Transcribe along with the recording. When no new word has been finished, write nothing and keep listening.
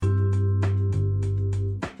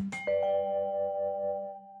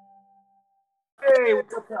Hey,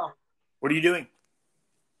 what's up, pal? What are you doing?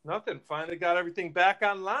 Nothing. Finally got everything back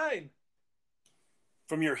online.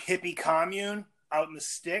 From your hippie commune out in the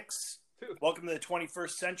sticks? Dude, Welcome to the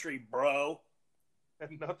 21st century, bro.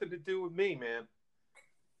 had nothing to do with me, man.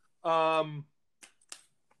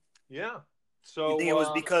 Yeah. You So, think it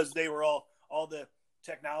was because they were all the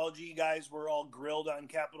technology guys were all grilled on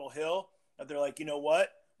Capitol Hill? That they're like, you know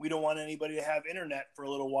what? We don't want anybody to have internet for a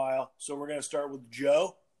little while, so we're going to start with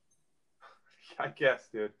Joe. I guess,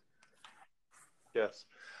 dude. Yes.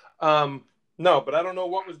 No, but I don't know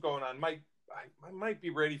what was going on. I might be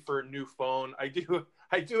ready for a new phone. I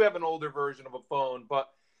do have an older version of a phone, but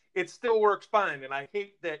it still works fine. And I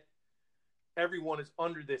hate that everyone is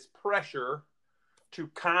under this pressure to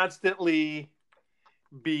constantly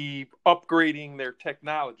be upgrading their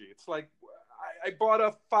technology. It's like I bought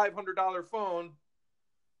a $500 phone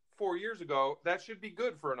 4 years ago. That should be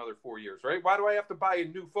good for another 4 years, right? Why do I have to buy a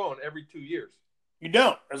new phone every 2 years? You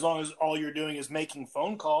don't, as long as all you're doing is making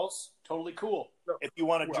phone calls. Totally cool. No. If you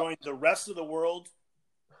want to join the rest of the world,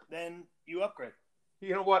 then you upgrade.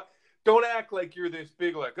 You know what? Don't act like you're this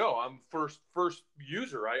big, like, oh, I'm first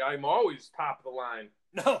user. I'm always top of the line.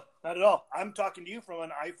 No, not at all. I'm talking to you from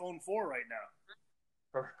an iPhone 4 right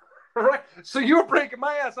now. Right. So you're breaking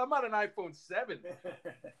my ass. I'm on an iPhone 7.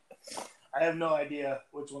 I have no idea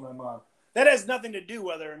which one I'm on. That has nothing to do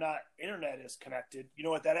whether or not internet is connected. You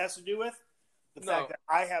know what that has to do with? The fact that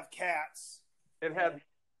I have cats It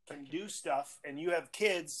can do stuff, and you have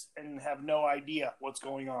kids and have no idea what's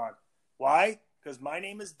going on. Why? Because my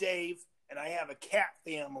name is Dave, and I have a cat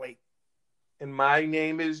family. And my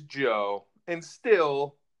name is Joe, and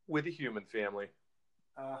still with a human family.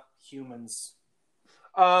 Humans.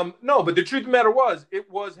 No, but the truth of the matter was,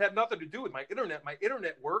 had nothing to do with my internet. My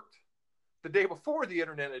internet worked. The day before the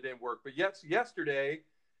internet, it didn't work. But yesterday,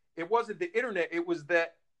 it wasn't the internet. It was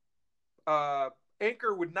that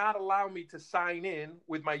Anchor would not allow me to sign in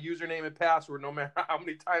with my username and password no matter how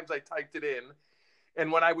many times I typed it in.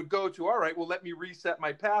 And when I would go to, all right, well, let me reset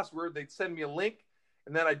my password, they'd send me a link,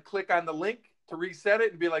 and then I'd click on the link to reset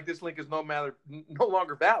it and be like, this link is no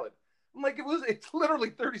longer valid. I'm like, it's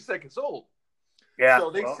literally 30 seconds old. Yeah.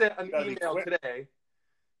 So they sent an email today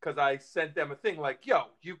because I sent them a thing like, yo,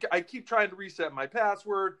 I keep trying to reset my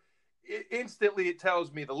password. Instantly, it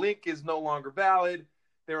tells me the link is no longer valid.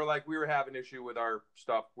 They were like, we were having an issue with our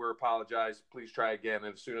stuff. We're apologize. Please try again.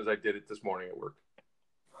 And as soon as I did it this morning, it worked.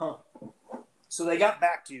 Huh. So they got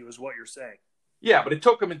back to you is what you're saying. Yeah, but it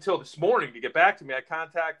took them until this morning to get back to me. I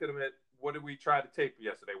contacted them at, what did we try to tape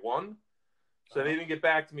yesterday? 1? So they didn't get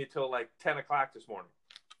back to me until like 10 o'clock this morning.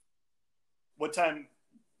 What time?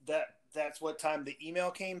 That's what time the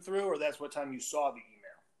email came through, or that's what time you saw the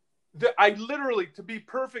email? I literally, to be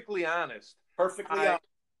perfectly honest.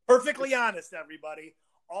 Perfectly honest, everybody.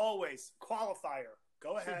 Always. Qualifier.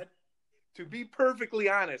 Go ahead. To be perfectly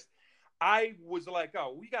honest, I was like,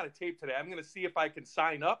 oh, we got a tape today. I'm going to see if I can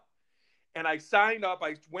sign up. And I signed up.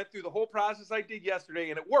 I went through the whole process I did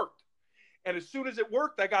yesterday, and it worked. And as soon as it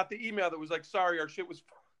worked, I got the email that was like, sorry, our shit was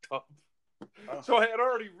fucked up. Oh. So I had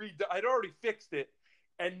already fixed it.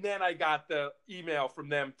 And then I got the email from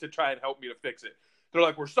them to try and help me to fix it. They're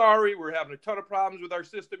like, we're sorry. We're having a ton of problems with our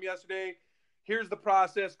system yesterday. Here's the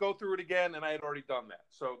process. Go through it again. And I had already done that.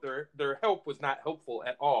 So their help was not helpful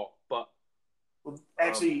at all. But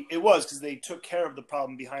actually, it was because they took care of the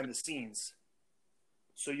problem behind the scenes.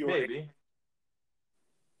 So you were maybe.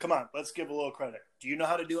 Come on, let's give a little credit. Do you know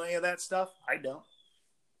how to do any of that stuff? I don't.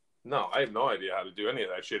 No, I have no idea how to do any of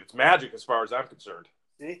that shit. It's magic as far as I'm concerned.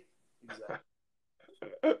 See? Exactly.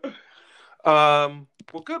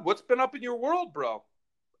 Well, good. What's been up in your world, bro?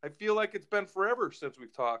 I feel like it's been forever since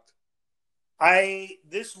we've talked.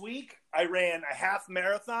 This week, I ran a half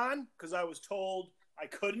marathon because I was told I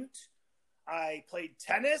couldn't. I played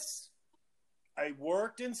tennis. I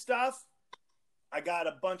worked and stuff. I got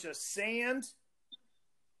a bunch of sand.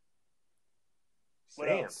 What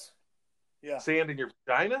else? Yeah. Sand in your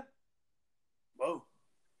vagina? Whoa.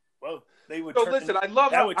 They would. So listen, I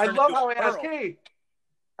love how I ask. Hey,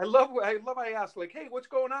 I love I ask like, hey, what's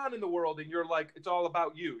going on in the world? And you're like, it's all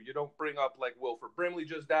about you. You don't bring up like Wilford Brimley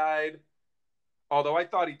just died. Although I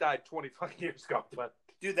thought he died 25 years ago. But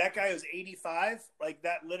dude, that guy was 85. Like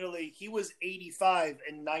that, literally, he was 85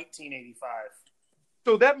 in 1985.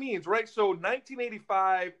 So that means, right? So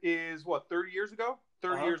 1985 is what, 30 years ago?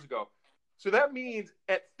 30 years ago. So that means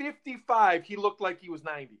at 55, he looked like he was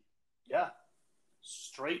 90. Yeah.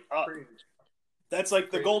 Straight up. Crazy. That's like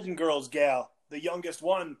the Golden Girls gal. The youngest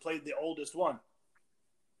one played the oldest one.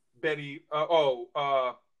 Betty.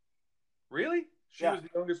 Really? She was the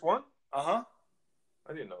youngest one? Uh-huh.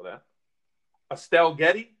 I didn't know that. Estelle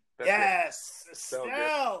Getty? Yes, Estelle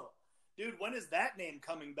Estelle. Dude, when is that name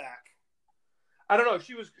coming back? I don't know.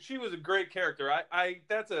 She was a great character. I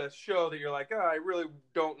that's a show that you're like, oh, I really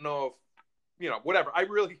don't know if whatever. I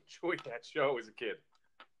really enjoyed that show as a kid.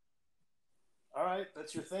 All right,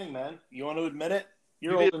 that's your thing, man. You want to admit it?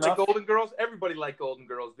 You're You old did enough. like Golden Girls? Everybody liked Golden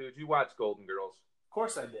Girls, dude. You watched Golden Girls. Of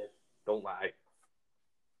course I did. Don't lie.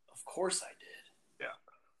 Of course I did.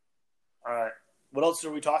 Yeah. All right. What else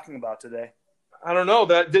are we talking about today? I don't know.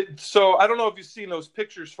 So I don't know if you've seen those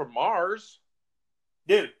pictures from Mars.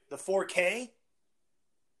 Dude, the 4K?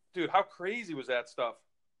 Dude, how crazy was that stuff?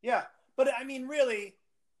 Yeah. But, I mean, really,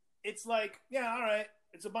 it's like, yeah, all right.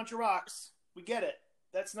 It's a bunch of rocks. We get it.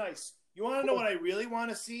 That's nice. You want to know what I really want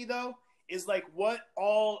to see, though? Is like what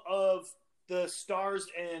all of the stars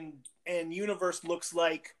and universe looks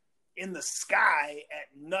like in the sky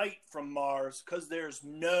at night from Mars, because there's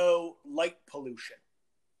no light pollution.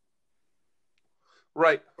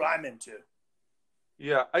 Right. What I'm into.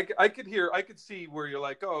 Yeah, I could see where you're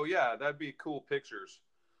like, oh yeah, that'd be cool pictures.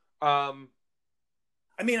 I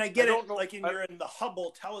mean, I get it. Know, like you're in the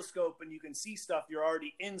Hubble telescope and you can see stuff. You're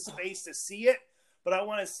already in space to see it. But I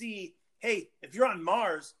want to see, hey, if you're on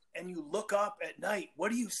Mars and you look up at night,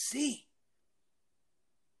 what do you see?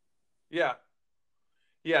 Yeah.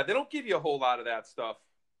 Yeah, they don't give you a whole lot of that stuff.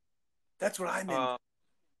 That's what I'm in.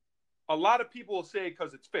 A lot of people will say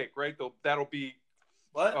because it's fake, right? That'll be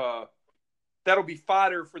what? That'll be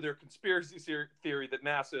fodder for their conspiracy theory that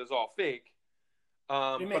NASA is all fake.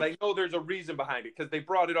 But I know there's a reason behind it because they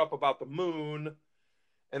brought it up about the moon,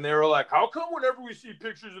 and they were like, "How come whenever we see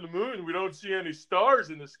pictures of the moon, we don't see any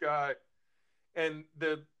stars in the sky?" And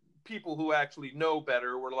the people who actually know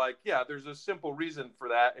better were like, "Yeah, there's a simple reason for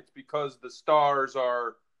that. It's because the stars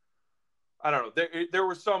are." I don't know. There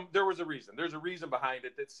was a reason. There's a reason behind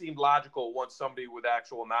it that seemed logical once somebody with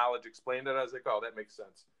actual knowledge explained it. I was like, "Oh, that makes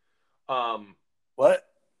sense." What?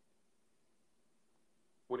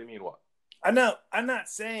 What do you mean? What? I'm not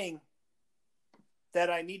saying that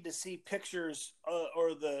I need to see pictures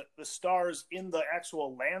or the stars in the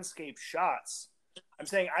actual landscape shots. I'm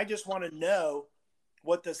saying I just want to know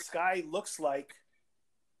what the sky looks like.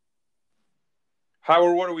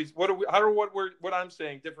 What I'm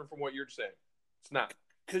saying different from what you're saying? It's not.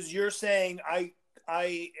 Because you're saying I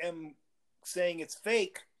am saying it's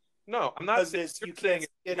fake. No, I'm not saying you can't see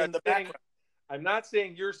it in the background. I'm not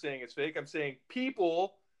saying you're saying it's fake. I'm saying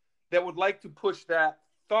people that would like to push that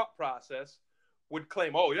thought process would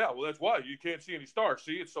claim, oh, yeah, well, that's why you can't see any stars.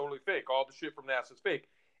 See, it's totally fake. All the shit from NASA is fake.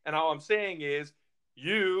 And all I'm saying is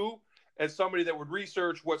you, as somebody that would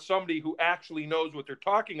research what somebody who actually knows what they're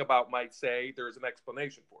talking about might say, there's an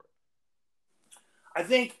explanation for it. I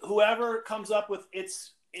think whoever comes up with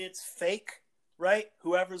it's fake, right?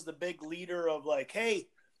 Whoever's the big leader of like, hey,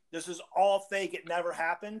 this is all fake. It never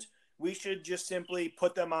happened. We should just simply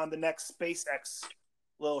put them on the next SpaceX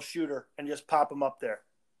little shooter and just pop them up there.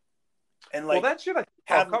 And like, well, that should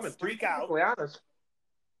have them freak out. To be honest,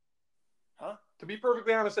 huh? To be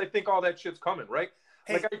perfectly honest, I think all that shit's coming, right?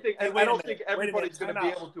 Hey, like I don't think everybody's going to be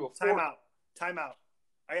able to afford. Time out.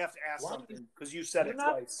 I have to ask something because you said You're it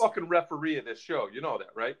not twice. Fucking referee of this show, you know that,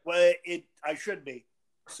 right? Well, I should be.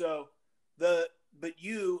 So but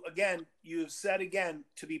you again, you've said again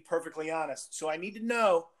to be perfectly honest. So I need to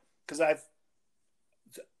know because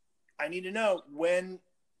I need to know when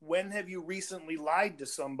have you recently lied to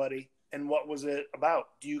somebody and what was it about?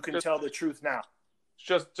 You can tell the truth now.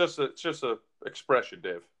 It's just a expression,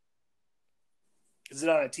 Dave. Is it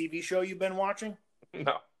on a TV show you've been watching?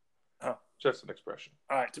 No. Oh. Just an expression.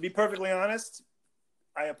 All right. To be perfectly honest,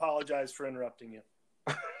 I apologize for interrupting you.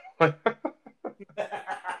 Fuck.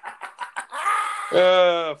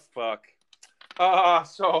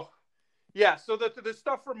 So the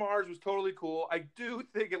stuff from Mars was totally cool. I do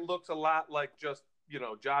think it looks a lot like just,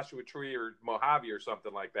 Joshua Tree or Mojave or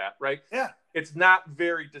something like that, right? Yeah. It's not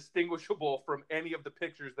very distinguishable from any of the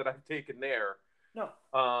pictures that I've taken there. No.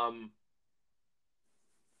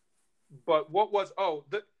 But what was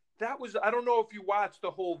that was, I don't know if you watched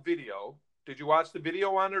the whole video. Did you watch the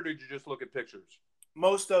video on it or did you just look at pictures?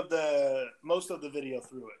 Most of the video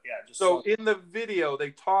through it. Yeah. So in the video,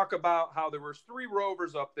 they talk about how there was 3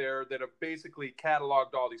 rovers up there that have basically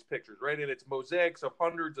cataloged all these pictures, right? And it's mosaics of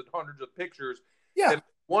hundreds and hundreds of pictures. Yeah. And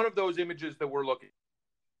one of those images that we're looking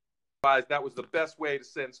at, that was the best way to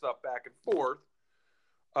send stuff back and forth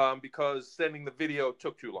because sending the video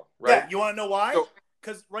took too long, right? Yeah. You want to know why?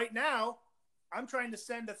 Because right now, I'm trying to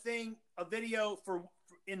send a video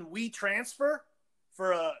in WeTransfer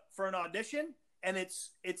for an audition. And it's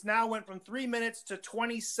now went from 3 minutes to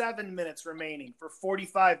 27 minutes remaining for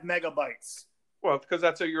 45 megabytes. Well, because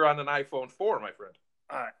that's how you're on an iPhone 4, my friend.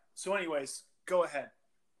 All right. So, anyways, go ahead.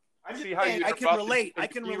 I'm just See how saying, you I can interrupted relate. and I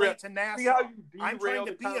can derail- relate to NASA. See how you I'm trying derail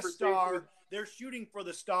to the be a conversation star. with- They're shooting for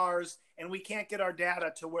the stars, and we can't get our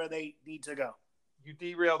data to where they need to go. You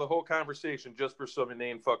derail the whole conversation just for some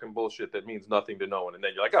inane fucking bullshit that means nothing to no one, and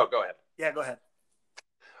then you're like, "Oh, go ahead." Yeah, go ahead.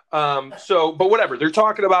 But whatever. They're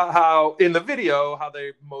talking about how in the video, how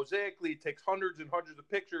they mosaically takes hundreds and hundreds of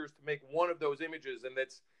pictures to make one of those images, and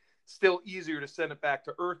it's still easier to send it back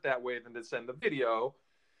to Earth that way than to send the video.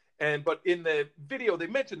 But in the video, they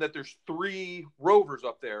mentioned that there's 3 rovers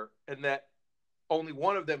up there, and that only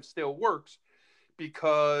one of them still works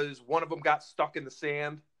because one of them got stuck in the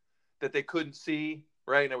sand that they couldn't see,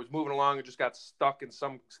 right? And it was moving along and just got stuck in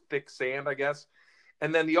some thick sand, I guess.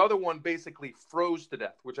 And then the other one basically froze to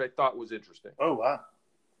death, which I thought was interesting. Oh, wow.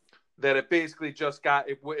 That it basically just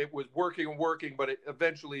it was working and working, but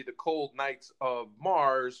eventually the cold nights of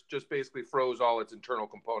Mars just basically froze all its internal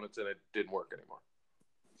components and it didn't work anymore.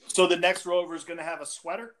 So the next rover is going to have a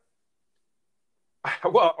sweater?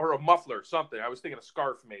 Well, or a muffler, something. I was thinking a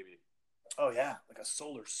scarf, maybe. Oh, yeah, like a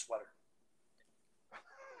solar sweater.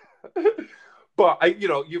 But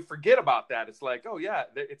you forget about that. It's like, oh yeah,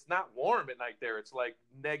 it's not warm at night there. It's like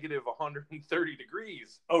negative 130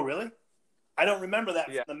 degrees. Oh, really? I don't remember that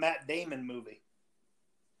Yeah. from the Matt Damon movie.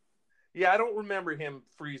 Yeah, I don't remember him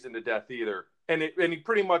freezing to death either. And he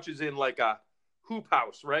pretty much is in like a hoop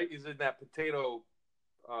house, right? He's in that potato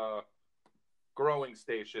growing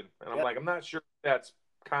station. And I'm like, I'm not sure if that's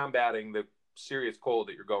combating the serious cold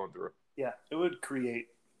that you're going through. Yeah, it would create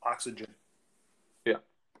oxygen. Yeah.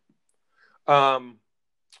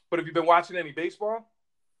 But have you been watching any baseball?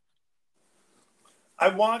 I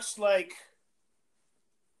watched like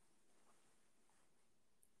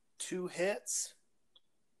 2 hits.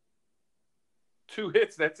 2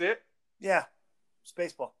 hits, that's it? Yeah, it's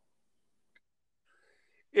baseball.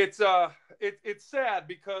 It's sad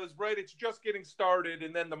because it's just getting started,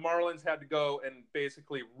 and then the Marlins had to go and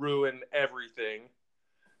basically ruin everything.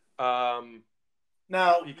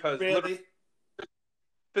 Now, Because really?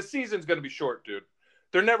 the season's going to be short, dude.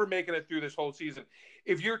 They're never making it through this whole season.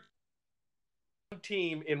 If your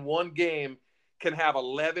team in one game can have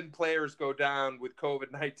 11 players go down with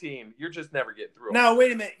COVID-19, you're just never getting through it. Now,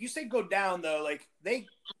 wait a minute. You say go down, though. Like,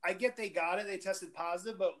 I get they got it. They tested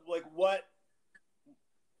positive, but, like, what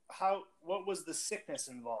was the sickness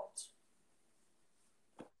involved?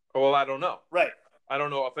 Well, I don't know. Right. I don't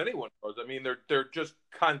know if anyone knows. I mean, they're just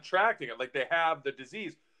contracting it. Like, they have the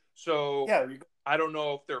disease. So Yeah. I don't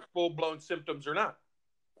know if they're full-blown symptoms or not.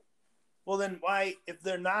 Well, then why, if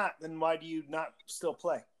they're not, then why do you not still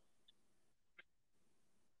play?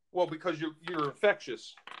 Well, because you're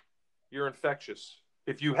infectious. You're infectious.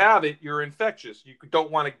 If you have it, you're infectious. You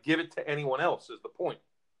don't want to give it to anyone else is the point.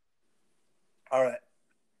 All right.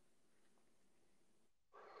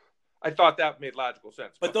 I thought that made logical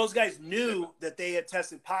sense. But those guys knew that they had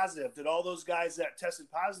tested positive. Did all those guys that tested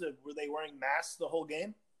positive, were they wearing masks the whole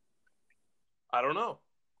game? I don't know.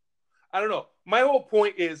 My whole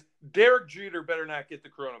point is Derek Jeter better not get the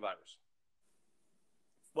coronavirus.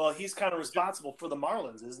 Well, he's kind of responsible for the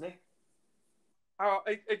Marlins, isn't he?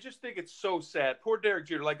 I just think it's so sad. Poor Derek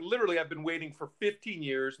Jeter. Like, literally, I've been waiting for 15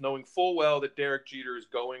 years, knowing full well that Derek Jeter is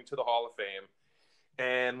going to the Hall of Fame.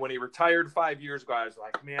 And when he retired 5 years ago, I was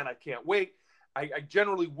like, man, I can't wait. I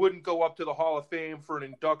generally wouldn't go up to the Hall of Fame for an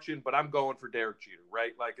induction, but I'm going for Derek Jeter,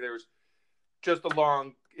 right? Like, there's just a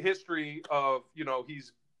long history of,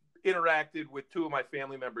 he's interacted with 2 of my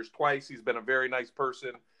family members twice. He's been a very nice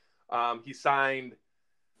person. He signed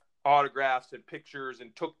autographs and pictures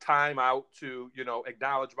and took time out to,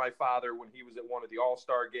 acknowledge my father when he was at one of the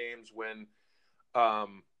All-Star games when,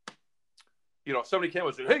 somebody came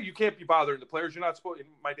and said, hey, you can't be bothering the players. You're not supposed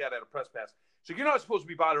 – my dad had a press pass. So you're not supposed to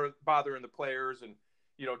be bothering the players. And,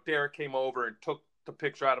 Derek came over and took the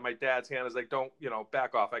picture out of my dad's hand. I was like, don't,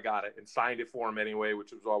 back off. I got it. And signed it for him anyway,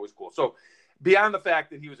 which was always cool. So beyond the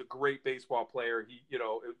fact that he was a great baseball player, he,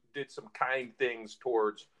 did some kind things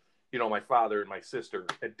towards, my father and my sister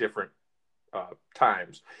at different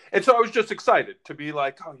times. And so I was just excited to be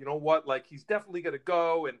like, oh, you know what? Like, he's definitely going to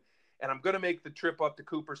go. And I'm going to make the trip up to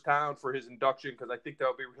Cooperstown for his induction because I think that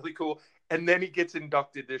would be really cool. And then he gets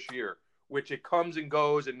inducted this year, which it comes and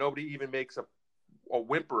goes and nobody even makes a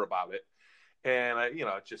whimper about it. And,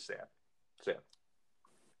 it's just sad. Sad.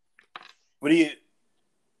 What do you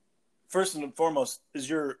 – first and foremost, is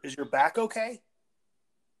your back okay?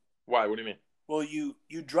 Why? What do you mean? Well, you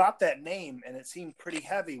dropped that name, and it seemed pretty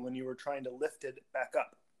heavy when you were trying to lift it back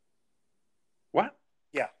up. What?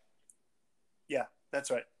 Yeah, that's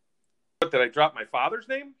right. What, did I drop my father's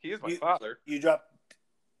name? He is my father. You dropped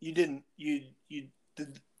 – you didn't – you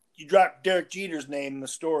you dropped Derek Jeter's name in the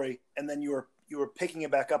story, and then you were picking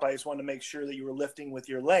it back up. I just wanted to make sure that you were lifting with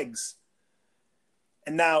your legs.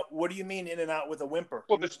 And now, what do you mean in and out with a whimper?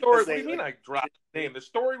 Well, the story. What do you mean I dropped the name? The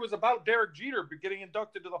story was about Derek Jeter getting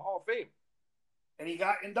inducted to the Hall of Fame, and he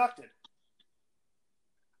got inducted.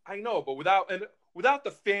 I know, but without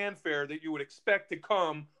the fanfare that you would expect to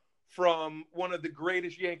come from one of the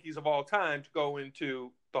greatest Yankees of all time to go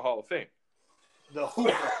into the Hall of Fame. The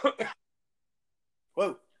Hooper.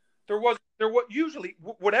 Whoa. There was usually,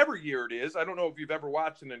 whatever year it is, I don't know if you've ever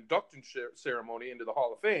watched an induction ceremony into the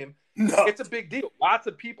Hall of Fame. No. It's a big deal. Lots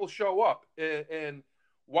of people show up and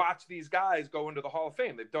watch these guys go into the Hall of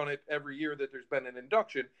Fame. They've done it every year that there's been an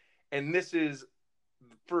induction. And this is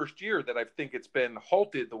the first year that I think it's been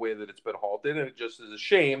halted the way that it's been halted. And it just is a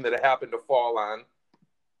shame that it happened to fall on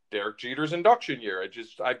Derek Jeter's induction year.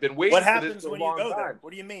 I've been waiting for this for a long time. What happens when you go there?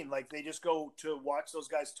 What do you mean? Like they just go to watch those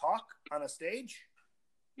guys talk on a stage?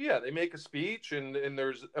 Yeah, they make a speech and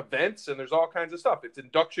there's events and there's all kinds of stuff. It's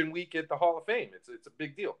induction week at the Hall of Fame. It's a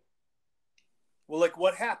big deal. Well, like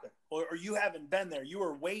what happened? Or you haven't been there. You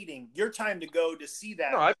were waiting your time to go to see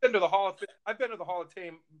that. No, I've been to the Hall of Fame. I've been to the Hall of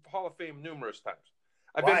Fame numerous times.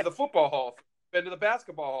 I've Why? been to the Football Hall of Fame. I've been to the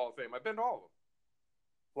Basketball Hall of Fame. I've been to all of them.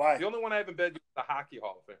 Why? The only one I haven't been to is the Hockey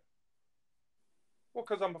Hall of Fame. Well,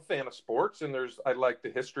 because I'm a fan of sports and I like the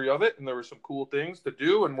history of it and there were some cool things to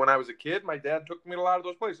do. And when I was a kid, my dad took me to a lot of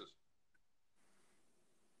those places.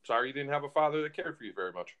 Sorry you didn't have a father that cared for you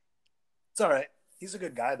very much. It's all right. He's a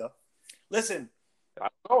good guy, though. Listen. I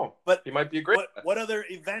don't know. But he might be a great guy. What other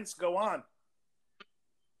events go on?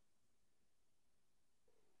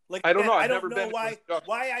 Like, I don't know. I don't know why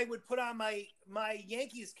I would put on my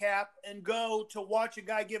Yankees cap and go to watch a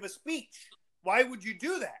guy give a speech. Why would you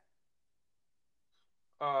do that?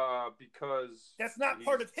 Because that's not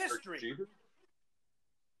part of history.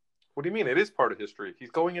 What do you mean? It is part of history.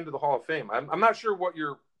 He's going into the Hall of Fame. I'm not sure what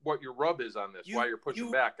your rub is on this. Why you're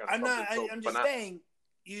pushing back on something? I'm just saying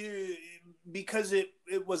because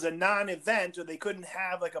it was a non-event or they couldn't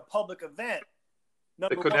have like a public event.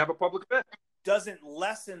 They couldn't have a public event. Doesn't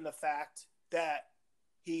lessen the fact that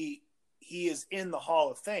he is in the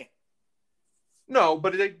Hall of Fame. No,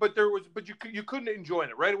 but you couldn't enjoy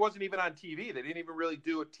it, right? It wasn't even on TV. They didn't even really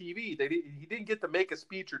do a TV. He didn't get to make a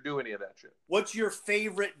speech or do any of that shit. What's your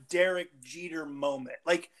favorite Derek Jeter moment?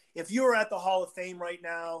 Like if you were at the Hall of Fame right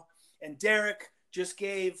now and Derek just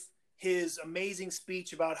gave his amazing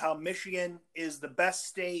speech about how Michigan is the best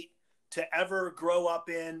state to ever grow up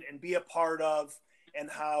in and be a part of, and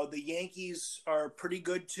how the Yankees are pretty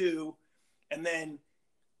good too, and then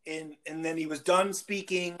he was done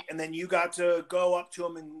speaking, and then you got to go up to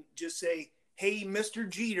him and just say, "Hey, Mr.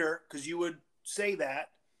 Jeter," because you would say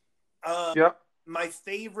that. Yep. My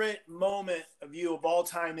favorite moment of you of all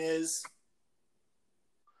time is.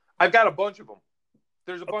 I've got a bunch of them.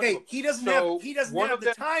 There's a bunch of them. He doesn't have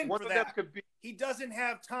the time for that. He doesn't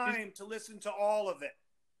have time to listen to all of it.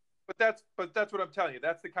 But that's what I'm telling you.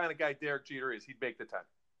 That's the kind of guy Derek Jeter is. He'd make the time.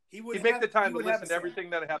 He'd make the time to listen to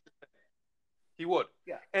everything that I have to say. He would.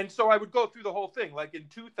 Yeah. And so I would go through the whole thing. Like in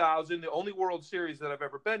 2000, the only World Series that I've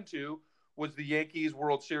ever been to was the Yankees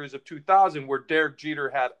World Series of 2000, where Derek Jeter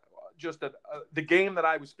had just the game that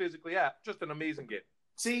I was physically at, just an amazing game.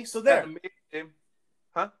 See, so there. Amazing game.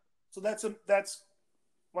 Huh? So that's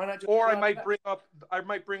why not just or I might bring up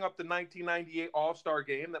the 1998 All-Star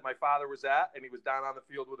game that my father was at, and he was down on the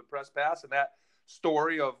field with a press pass, and that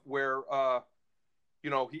story of where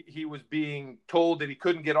he was being told that he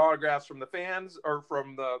couldn't get autographs from the fans or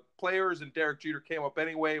from the players, and Derek Jeter came up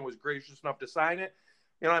anyway and was gracious enough to sign it.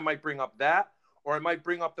 I might bring up that, or I might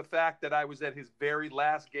bring up the fact that I was at his very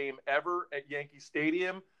last game ever at Yankee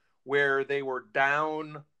Stadium, where they were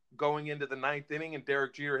down going into the ninth inning, and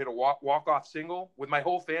Derek Jeter hit a walk-off single with my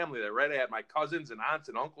whole family there, right? I had my cousins and aunts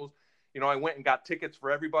and uncles. I went and got tickets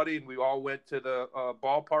for everybody, and we all went to the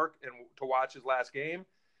ballpark and to watch his last game.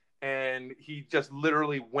 And he just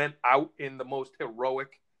literally went out in the most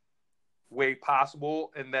heroic way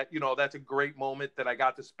possible. And that's a great moment that I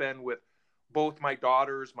got to spend with both my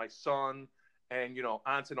daughters, my son, and,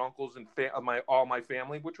 aunts and uncles and all my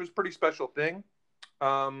family, which was a pretty special thing.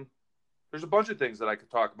 There's a bunch of things that I could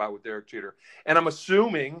talk about with Derek Jeter. And I'm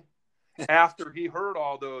assuming after he heard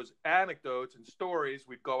all those anecdotes and stories,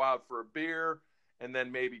 we'd go out for a beer and then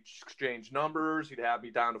maybe exchange numbers. He'd have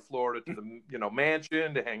me down to Florida to the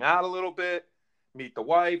mansion to hang out a little bit, meet the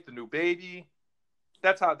wife, the new baby.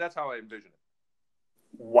 That's how I envision it.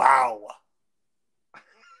 Wow.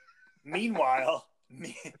 Meanwhile,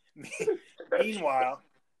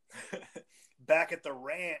 back at the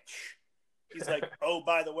ranch, he's like, oh,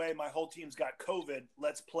 by the way, my whole team's got COVID.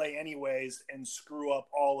 Let's play anyways and screw up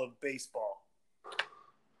all of baseball.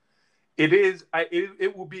 It is.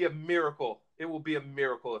 It will be a miracle. It will be a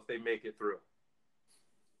miracle if they make it through.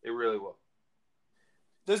 It really will.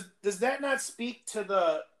 Does that not speak to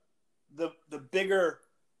the bigger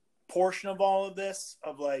portion of all of this?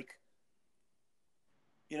 Of like,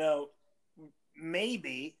 you know,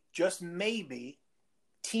 maybe, just maybe,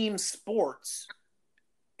 team sports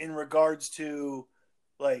in regards to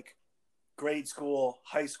like grade school,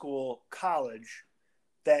 high school, college,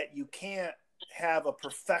 that you can't have a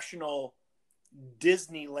professional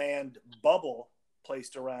Disneyland bubble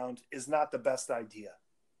placed around is not the best idea.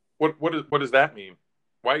 What does that mean?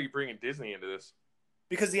 Why are you bringing Disney into this?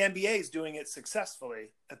 Because the NBA is doing it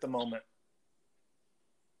successfully at the moment.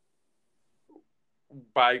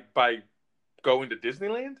 By going to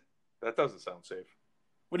Disneyland? That doesn't sound safe.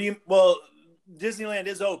 What do you? Well, Disneyland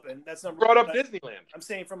is open. That's number. Brought up Disneyland. I'm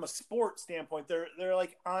saying from a sports standpoint, they're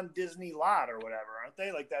like on Disney lot or whatever, aren't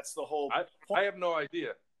they? Like that's the whole point. I have no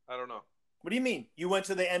idea. I don't know. What do you mean? You went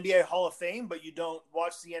to the NBA Hall of Fame, but you don't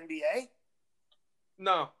watch the NBA?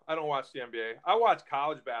 No, I don't watch the NBA. I watch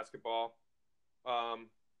college basketball,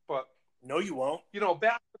 but no, you won't. You know,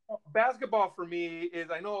 basketball for me is,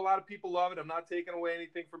 I know a lot of people love it. I'm not taking away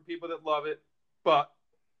anything from people that love it, but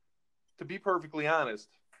to be perfectly honest,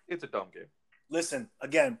 it's a dumb game. Listen,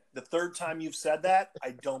 again, the third time you've said that,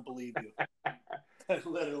 I don't believe you.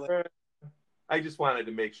 Literally. I just wanted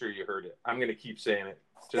to make sure you heard it. I'm going to keep saying it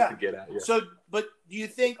just to get at you. So, but do you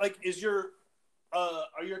think, like,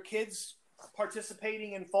 are your kids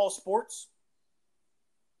participating in fall sports?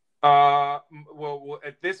 Well,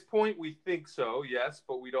 at this point, we think so, yes,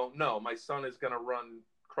 but we don't know. My son is going to run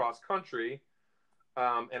cross country,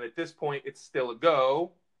 and at this point, it's still a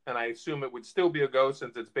go, and I assume it would still be a go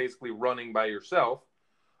since it's basically running by yourself.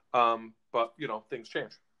 But you know, things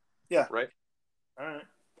change. Yeah. Right. All right.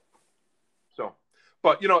 So,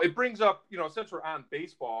 but you know, it brings up, you know, since we're on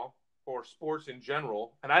baseball or sports in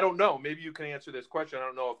general, and I don't know, maybe you can answer this question. I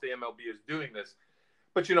don't know if the MLB is doing this.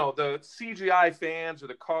 But, you know, the CGI fans or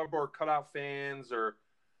the cardboard cutout fans, or,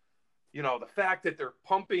 you know, the fact that they're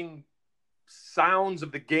pumping sounds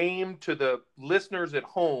of the game to the listeners at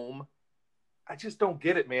home, I just don't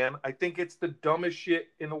get it, man. I think it's the dumbest shit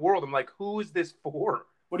in the world. I'm like, who is this for?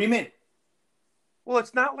 What do you mean? Well,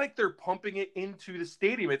 it's not like they're pumping it into the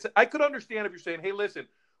stadium. I could understand if you're saying, hey, listen,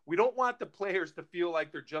 we don't want the players to feel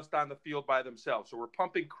like they're just on the field by themselves. So we're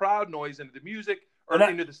pumping crowd noise into the music or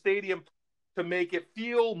into the stadium to make it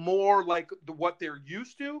feel more like what they're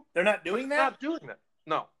used to. They're not doing that? They're not doing that.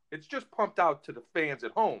 No. It's just pumped out to the fans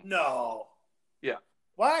at home. No. Yeah.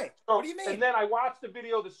 Why? What do you mean? And then I watched a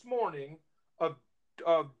video this morning of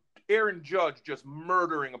Aaron Judge just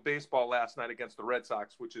murdering a baseball last night against the Red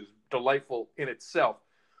Sox, which is delightful in itself.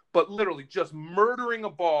 But literally just murdering a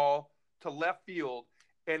ball to left field.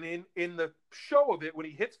 And in the show of it, when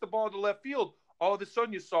he hits the ball to left field, all of a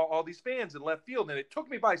sudden you saw all these fans in left field, and it took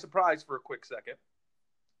me by surprise for a quick second.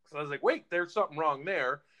 So I was like, wait, there's something wrong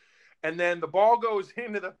there. And then the ball goes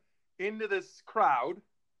into this crowd,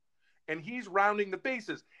 and he's rounding the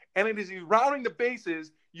bases. And as he's rounding the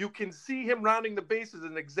bases, you can see him rounding the bases,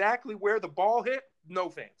 and exactly where the ball hit, no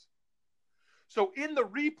fans. So in the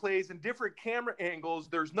replays and different camera angles,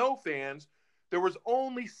 there's no fans. There was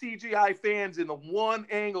only CGI fans in the one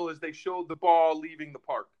angle as they showed the ball leaving the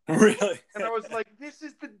park. Really? And I was like, this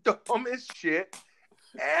is the dumbest shit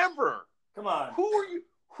ever. Come on. Who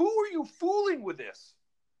are you fooling with this?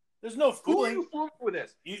 There's no fooling. Who are you fooling with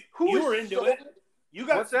this? You were into it. You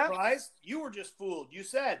got surprised. That? You were just fooled. You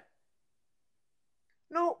said.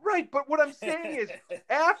 No, right. But what I'm saying is,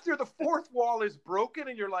 after the fourth wall is broken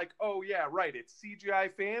and you're like, oh, yeah, right, it's CGI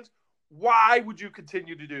fans, why would you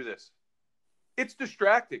continue to do this? It's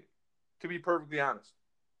distracting, to be perfectly honest.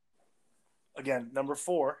 Again, number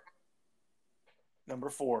four.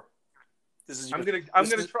 This is. I'm gonna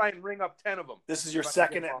try and ring up 10 of them. This is your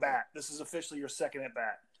second at bat. This is officially your second at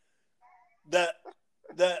bat.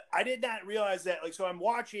 I did not realize that. Like, so I'm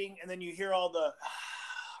watching, and then you hear all the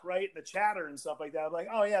the chatter and stuff like that. I'm like,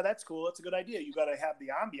 oh yeah, that's cool. That's a good idea. You got to have the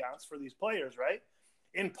ambiance for these players, right?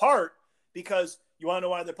 In part because you want to know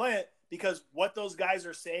why they're playing it, because what those guys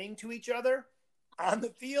are saying to each other on the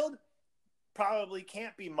field probably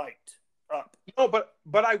can't be mic'd up. No,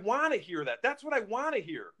 but I want to hear that. That's what I want to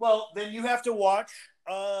hear. Well, then you have to watch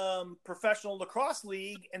Professional Lacrosse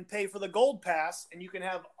League and pay for the Gold Pass, and you can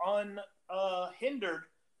have unhindered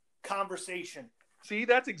conversation. See,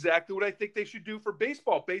 that's exactly what I think they should do for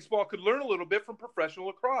baseball. Baseball could learn a little bit from professional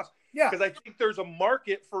lacrosse. Yeah. Because I think there's a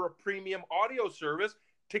market for a premium audio service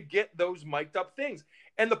to get those mic'd up things.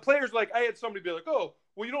 And the players, like, I had somebody be like, oh,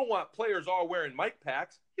 well, you don't want players all wearing mic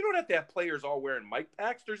packs. You don't have to have players all wearing mic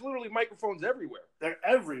packs. There's literally microphones everywhere. They're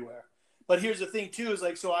everywhere. But here's the thing, too, is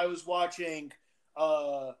like, so I was watching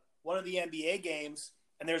one of the NBA games,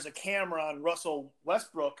 and there's a camera on Russell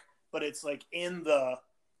Westbrook, but it's like in the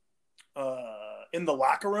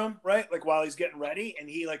locker room, right? Like while he's getting ready, and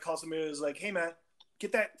he like calls somebody who's like, "Hey man,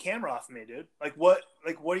 get that camera off me, dude. Like what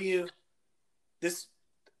are you this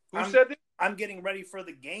Said that? I'm getting ready for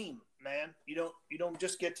the game, man. You don't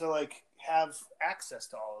just get to like have access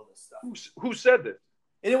to all of this stuff." Who said this?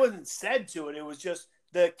 And it wasn't said to it. It was just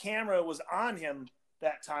the camera was on him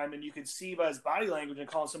that time, and you could see by his body language and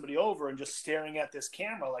calling somebody over and just staring at this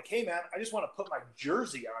camera like, "Hey man, I just want to put my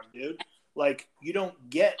jersey on, dude. Like, you don't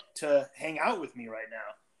get to hang out with me right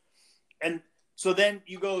now." And so then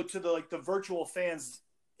you go to the virtual fans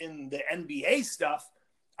in the NBA stuff.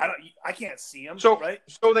 I can't see them. So right?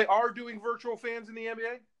 So they are doing virtual fans in the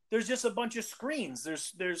NBA? There's just a bunch of screens.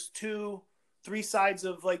 There's 2-3 sides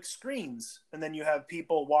of like screens, and then you have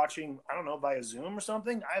people watching. I don't know, via Zoom or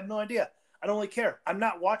something. I have no idea. I don't really care. I'm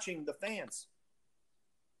not watching the fans.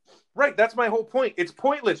 Right. That's my whole point. It's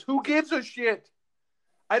pointless. Who gives a shit?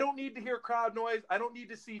 I don't need to hear crowd noise. I don't need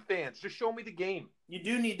to see fans. Just show me the game. You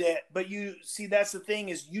do need that, but you see, that's the thing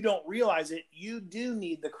is you don't realize it. You do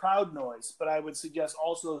need the crowd noise, but I would suggest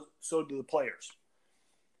also so do the players.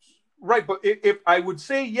 Right, but if I would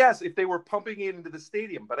say yes if they were pumping it into the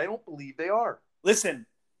stadium, but I don't believe they are. Listen,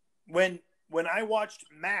 when I watched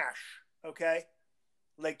MASH, okay,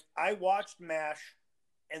 like I watched MASH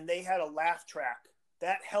and they had a laugh track.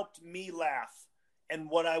 That helped me laugh. And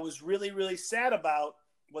what I was really, really sad about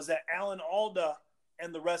was that Alan Alda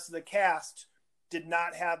and the rest of the cast did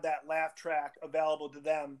not have that laugh track available to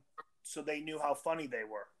them, so they knew how funny they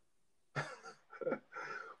were.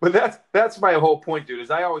 But that's my whole point, dude, is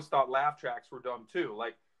I always thought laugh tracks were dumb too.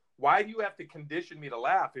 Like, why do you have to condition me to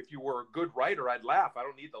laugh? If you were a good writer, I'd laugh. I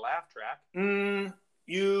don't need the laugh track.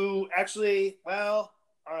 You actually, well,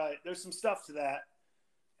 all right, there's some stuff to that.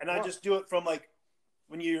 And I just do it from like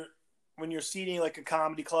when you're seating like a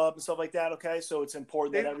comedy club and stuff like that, okay? So it's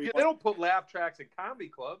important that everybody... They don't put laugh tracks at comedy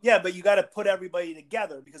clubs. Yeah, but you got to put everybody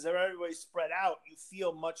together because if everybody's spread out, you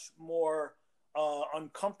feel much more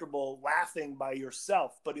uncomfortable laughing by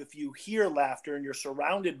yourself. But if you hear laughter and you're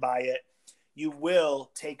surrounded by it, you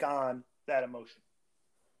will take on that emotion.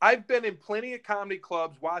 I've been in plenty of comedy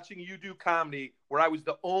clubs watching you do comedy where I was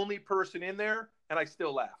the only person in there and I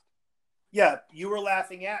still laughed. Yeah, you were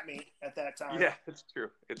laughing at me at that time. Yeah, it's true.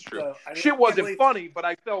 It's true. So, shit wasn't funny, but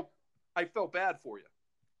I felt bad for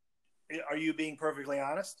you. Are you being perfectly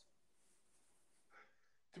honest?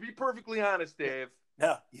 To be perfectly honest, Dave,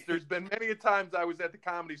 no. There's been many a times I was at the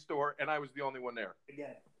Comedy Store and I was the only one there.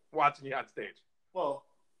 Again. Watching you on stage. Well,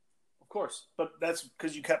 of course. But that's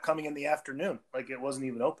because you kept coming in the afternoon. Like it wasn't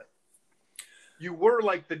even open. You were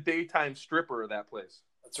like the daytime stripper of that place.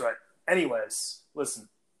 That's right. Anyways, listen.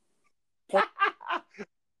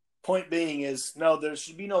 Point being is, no, there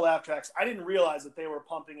should be no laugh tracks. I didn't realize that they were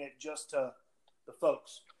pumping it just to the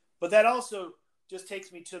folks. But that also just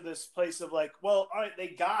takes me to this place of like, well, all right, they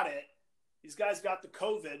got it. These guys got the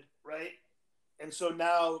COVID, right? And so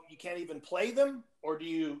now you can't even play them? Or do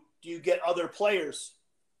you get other players?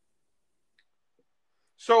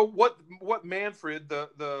 So what Manfred,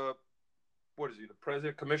 the what is he, the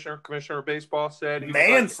president, commissioner of baseball said?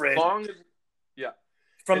 Manfred? Like, yeah.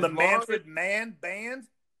 From the Manfred Mann band?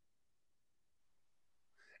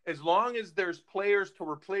 As long as there's players to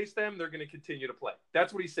replace them, they're going to continue to play.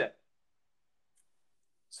 That's what he said.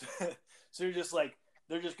 So you're just like,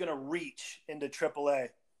 they're just going to reach into AAA.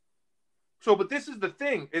 So, but this is the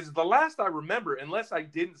thing, is the last I remember, unless I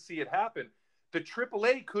didn't see it happen, the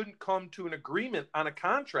AAA couldn't come to an agreement on a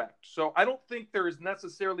contract. So I don't think there is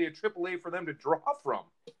necessarily a AAA for them to draw from.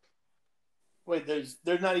 Wait, there's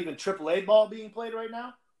not even AAA ball being played right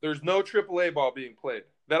now? There's no AAA ball being played.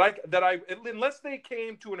 That I unless they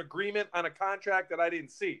came to an agreement on a contract that I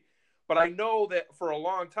didn't see. But I know that for a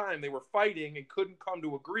long time they were fighting and couldn't come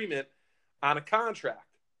to agreement on a contract.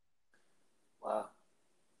 Wow.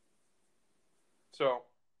 So,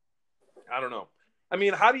 I don't know. I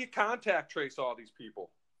mean, how do you contact trace all these people?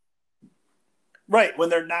 Right, when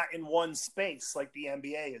they're not in one space like the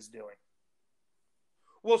NBA is doing.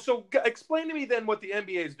 Well, so explain to me then what the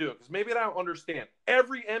NBA is doing, because maybe I don't understand.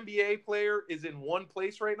 Every NBA player is in one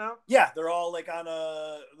place right now? Yeah, they're all like on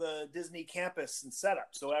the Disney campus and setup.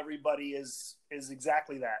 So everybody is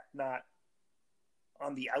exactly that, not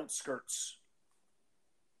on the outskirts.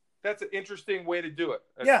 That's an interesting way to do it.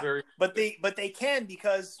 That's but they can,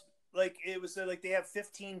 because like it was like they have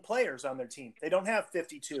 15 players on their team. They don't have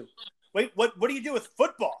 52. Wait, what do you do with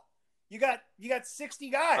football? You got 60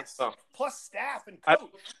 guys plus staff and coach.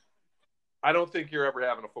 I don't think you're ever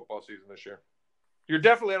having a football season this year. You're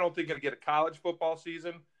definitely, I don't think, going to get a college football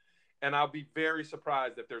season, and I'll be very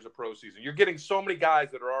surprised if there's a pro season. You're getting so many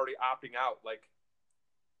guys that are already opting out. Like,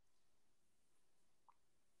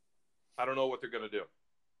 I don't know what they're going to do,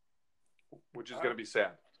 which is going to be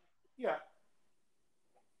sad. Yeah.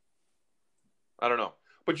 I don't know.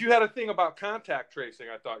 But you had a thing about contact tracing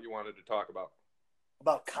I thought you wanted to talk about.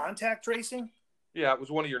 About contact tracing? Yeah, it was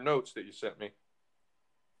one of your notes that you sent me.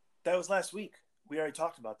 That was last week. We already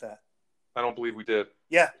talked about that. I don't believe we did.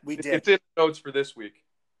 Yeah, we did. It's in the notes for this week.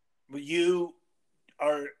 You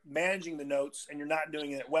are managing the notes, and you're not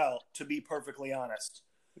doing it well, to be perfectly honest.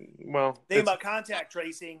 Well, the thing about contact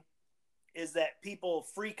tracing is that people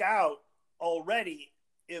freak out already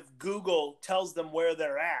if Google tells them where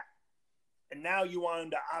they're at. And now you want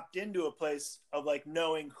them to opt into a place of like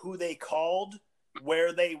knowing who they called,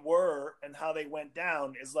 where they were, and how they went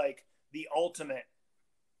down is like the ultimate,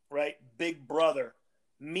 right? Big brother.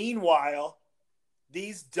 Meanwhile,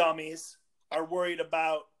 these dummies are worried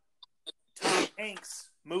about Tom Hanks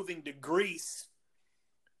moving to Greece.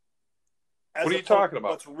 What are you talking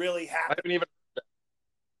about? What's really happening? I haven't even.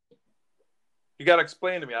 You got to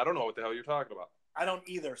explain to me. I don't know what the hell you're talking about. I don't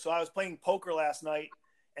either. So I was playing poker last night,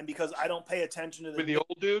 and because I don't pay attention to with the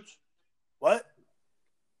old dudes. What?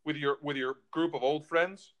 With your group of old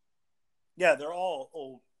friends? Yeah, they're all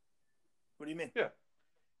old. What do you mean? Yeah.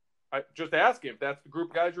 I just asking if that's the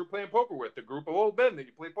group of guys you're playing poker with, the group of old men that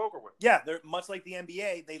you play poker with. Yeah, they're much like the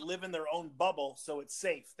NBA. They live in their own bubble, so it's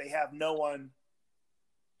safe. They have no one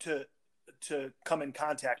to come in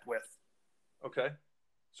contact with. Okay.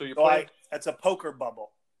 So you play. That's a poker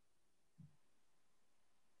bubble.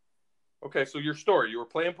 Okay, so your story. You were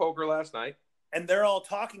playing poker last night. And they're all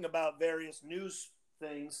talking about various news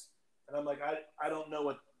things. And I'm like, I don't know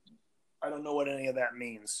what any of that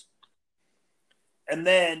means. And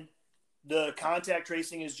then the contact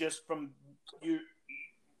tracing is just from you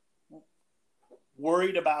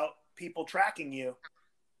worried about people tracking you.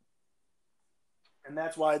 And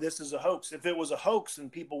that's why this is a hoax. If it was a hoax,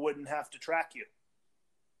 then people wouldn't have to track you.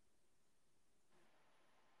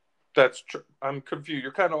 That's true. I'm confused.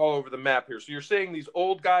 You're kind of all over the map here. So you're saying these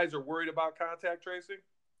old guys are worried about contact tracing?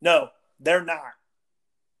 No, they're not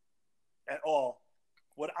at all.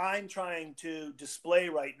 What I'm trying to display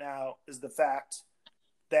right now is the fact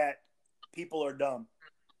that people are dumb.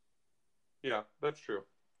 Yeah, that's true.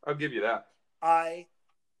 I'll give you that. I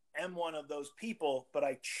am one of those people, but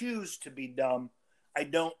I choose to be dumb. I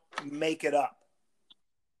don't make it up.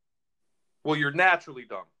 Well, you're naturally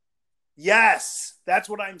dumb. Yes, that's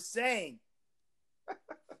what I'm saying.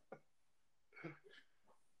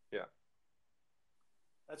 Yeah.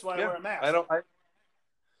 That's why I wear a mask.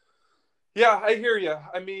 I hear you.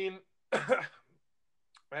 I mean,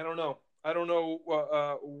 I don't know. I don't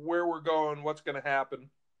know where we're going, what's going to happen.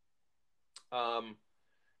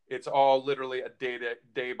 It's all literally a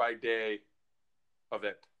day by day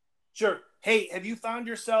event. Sure. Hey, have you found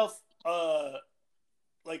yourself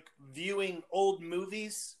like viewing old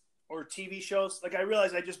movies or TV shows? Like, I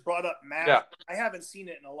realize I just brought up Matt. Yeah. I haven't seen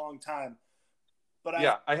it in a long time. But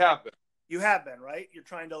I have been. You have been, right? You're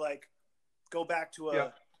trying to like go back to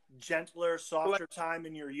a gentler, softer time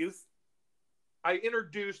in your youth. I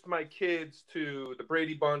introduced my kids to the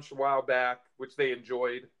Brady Bunch a while back, which they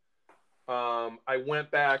enjoyed. I went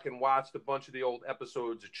back and watched a bunch of the old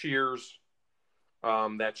episodes of Cheers.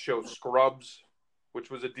 That show Scrubs, which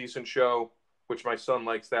was a decent show, which my son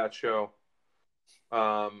likes that show.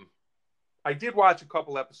 I did watch a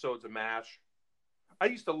couple episodes of MASH. I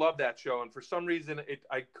used to love that show, and for some reason,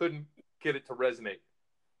 I couldn't get it to resonate.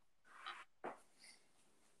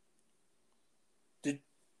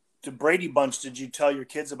 The Brady Bunch, did you tell your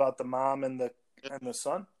kids about the mom and the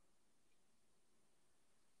son?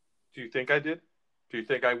 Do you think I did? Do you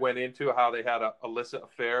think I went into how they had a illicit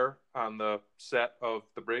affair on the set of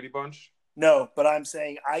the Brady Bunch? No, but I'm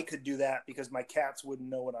saying I could do that because my cats wouldn't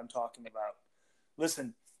know what I'm talking about.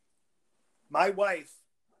 Listen, my wife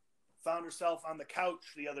found herself on the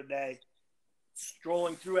couch the other day,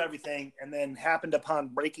 strolling through everything, and then happened upon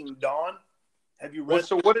Breaking Dawn. Have you read? Well,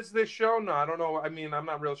 so what is this show? No, I don't know. I mean, I'm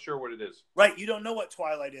not real sure what it is. Right, you don't know what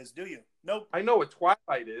Twilight is, do you? Nope. I know what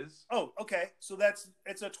Twilight is. Oh, okay. So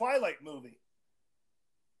it's a Twilight movie.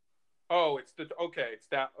 Oh, it's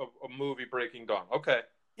that a movie Breaking Dawn. Okay.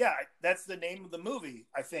 Yeah, that's the name of the movie,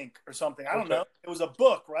 I think, or something. I don't Okay. know. It was a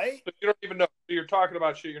book, right? So you don't even know. You're talking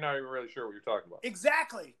about shit. You're not even really sure what you're talking about.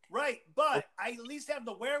 Exactly, right. But I at least have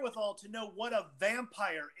the wherewithal to know what a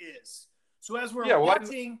vampire is. So as we're Yeah, well,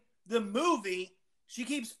 watching the movie, she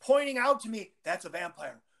keeps pointing out to me, that's a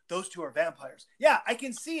vampire. Those two are vampires. Yeah, I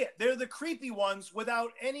can see it. They're the creepy ones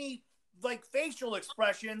without any like facial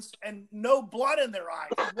expressions and no blood in their eyes.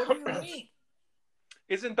 What do you mean?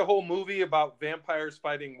 Isn't the whole movie about vampires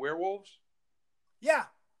fighting werewolves? Yeah.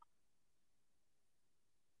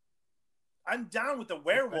 I'm down with the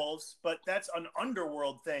werewolves, but that's an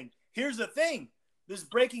underworld thing. Here's the thing. This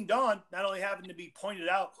Breaking Dawn not only having to be pointed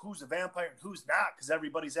out who's a vampire and who's not, because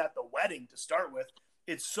everybody's at the wedding to start with.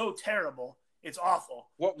 It's so terrible. It's awful.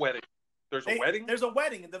 What wedding? There's a wedding? There's a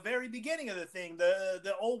wedding at the very beginning of the thing.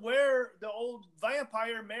 The old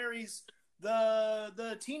vampire marries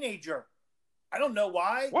the teenager. I don't know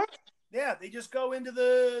why. What? Yeah, they just go into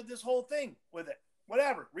this whole thing with it.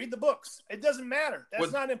 Whatever. Read the books. It doesn't matter.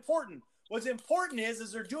 That's not important. What's important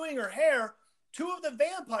is they're doing her hair. Two of the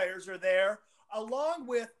vampires are there, along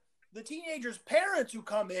with the teenager's parents who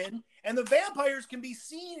come in, and the vampires can be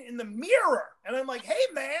seen in the mirror. And I'm like, hey,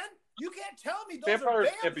 man, you can't tell me those Vampires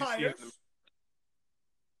are can't be seen vampires. in the...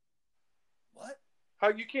 What?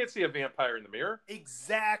 How you can't see a vampire in the mirror?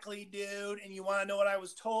 Exactly, dude. And you want to know what I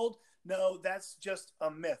was told? No, that's just a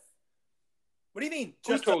myth. What do you mean?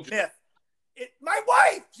 Just a myth? My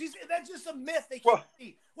wife. That's just a myth. They can't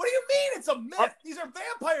see. What do you mean it's a myth? These are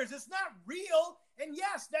vampires. It's not real. And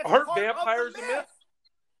yes, that's aren't part vampires of the a myth?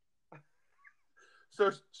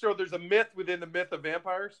 So there's a myth within the myth of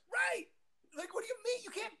vampires? Right. Like, what do you mean?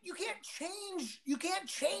 You can't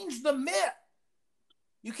change the myth.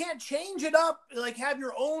 You can't change it up, like have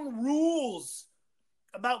your own rules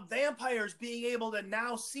about vampires being able to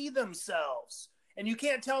now see themselves. And you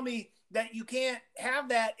can't tell me that you can't have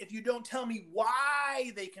that if you don't tell me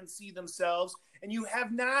why they can see themselves, and you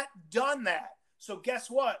have not done that. So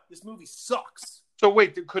guess what? This movie sucks. So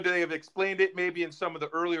wait, could they have explained it maybe in some of the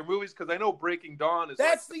earlier movies? Because I know Breaking Dawn is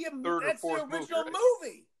that's like the third or fourth original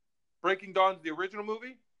movie. Breaking Dawn's the original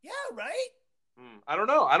movie? Yeah, right? I don't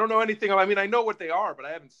know. I don't know anything. I mean, I know what they are, but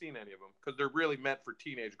I haven't seen any of them because they're really meant for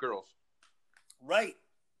teenage girls. Right.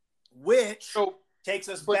 Which takes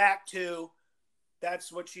us back to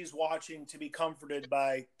that's what she's watching to be comforted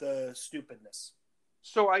by the stupidness.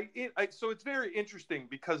 So so it's very interesting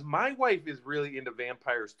because my wife is really into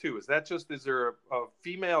vampires too. Is there a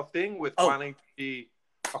female thing with wanting to be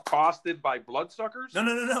accosted by bloodsuckers?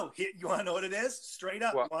 No. You want to know what it is? Straight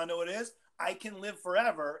up. What? You want to know what it is? I can live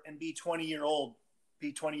forever and be 20 years old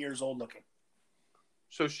looking.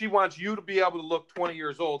 So she wants you to be able to look 20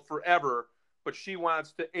 years old forever, but she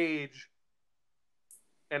wants to age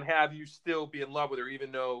and have you still be in love with her,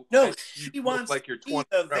 even though she wants like you're 20.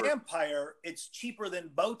 To be a vampire. It's cheaper than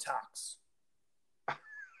Botox.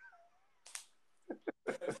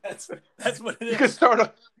 that's what it is. You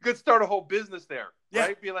could start a whole business there, yeah.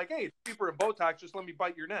 Right? Be like, hey, it's cheaper than Botox. Just let me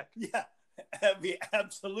bite your neck. Yeah,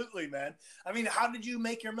 absolutely, man. I mean, how did you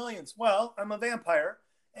make your millions? Well, I'm a vampire,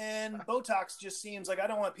 and Botox just seems like I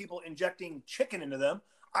don't want people injecting chicken into them.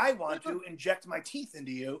 I want to inject my teeth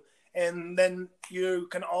into you, and then you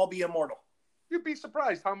can all be immortal. You'd be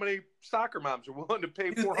surprised how many soccer moms are willing to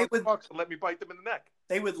pay $400 to let me bite them in the neck.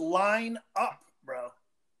 They would line up, bro.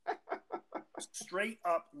 Straight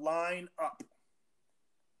up line up.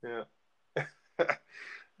 Yeah.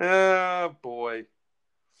 Oh boy.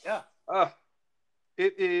 Yeah.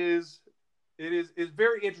 It's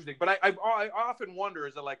very interesting. But I often wonder,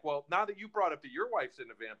 is it like, well, now that you brought up that your wife's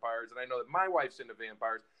into vampires, and I know that my wife's into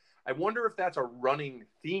vampires, I wonder if that's a running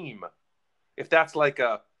theme. If that's like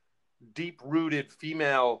a deep-rooted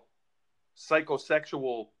female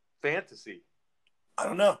psychosexual fantasy. I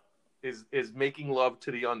don't know. Is making love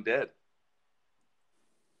to the undead.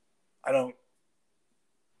 I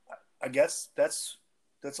guess that's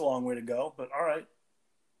a long way to go, but all right.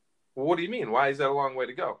 Well, what do you mean? Why is that a long way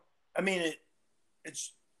to go? I mean,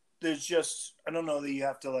 there's just, I don't know that you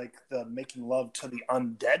have to like the making love to the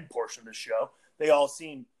undead portion of the show. They all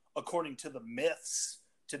seem, according to the myths,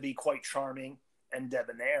 to be quite charming and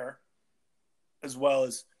debonair, as well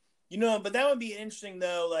as, but that would be interesting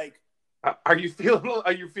though. Like, are you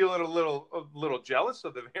feeling a little jealous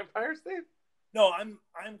of the vampires, Dave? No, I'm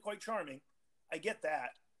quite charming. I get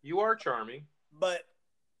that. You are charming. But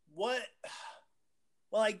what?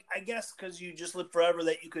 Well, I guess because you just live forever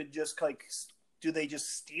that you could just like, do they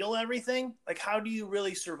just steal everything? Like, how do you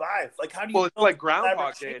really survive? Like, how do you? Well, it's like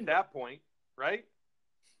Groundhog Day at that point, right?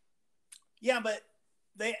 Yeah, but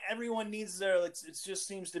everyone needs their. It just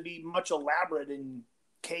seems to be much elaborate in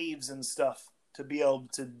caves and stuff. to be able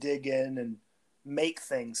to dig in and make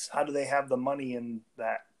things? How do they have the money in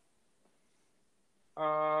that?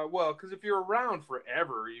 Well, because if you're around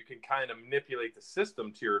forever, you can kind of manipulate the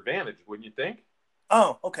system to your advantage, wouldn't you think?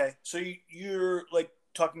 Oh, okay. So you're like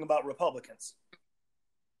talking about Republicans.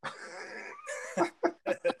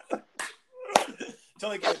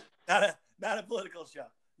 Totally good. Not a political show.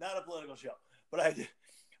 Not a political show. But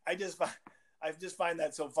I just find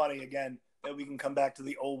that so funny again that we can come back to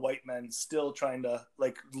the old white men still trying to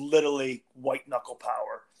like literally white knuckle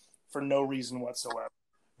power for no reason whatsoever,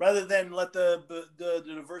 rather than let the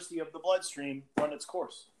diversity of the bloodstream run its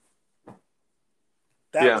course.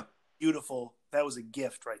 That was beautiful. That was a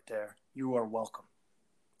gift right there. You are welcome.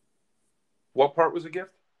 What part was a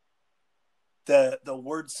gift? The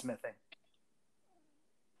wordsmithing.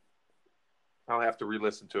 I'll have to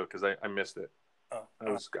re-listen to it because I missed it. Oh,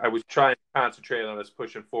 I was trying to concentrate on us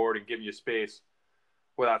pushing forward and giving you space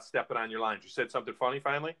without stepping on your lines. You said something funny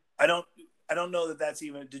finally? I don't know that that's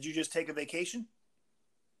even. Did you just take a vacation?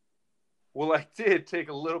 Well, I did take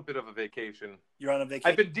a little bit of a vacation. You're on a vacation.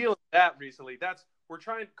 I've been dealing with that recently. We're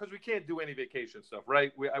trying because we can't do any vacation stuff,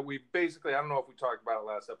 right? We basically, I don't know if we talked about it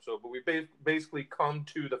last episode, but we basically come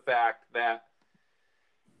to the fact that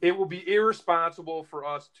it will be irresponsible for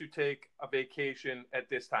us to take a vacation at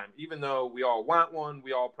this time, even though we all want one,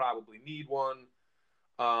 we all probably need one,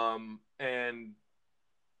 and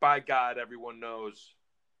by God, everyone knows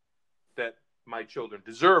that my children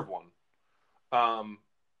deserve one.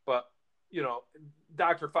 But you know,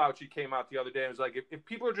 Dr. Fauci came out the other day and was like, if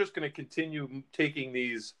people are just going to continue taking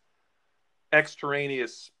these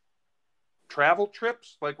extraneous travel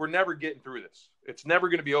trips, like we're never getting through this. It's never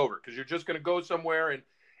going to be over because you're just going to go somewhere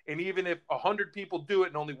and even if 100 people do it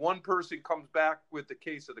and only one person comes back with the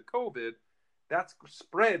case of the COVID, that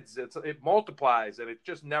spreads, it multiplies, and it's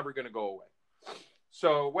just never going to go away.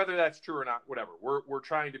 So whether that's true or not, whatever, we're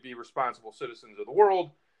trying to be responsible citizens of the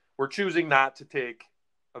world. We're choosing not to take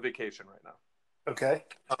a vacation right now. Okay.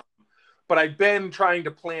 But I've been trying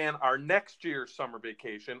to plan our next year's summer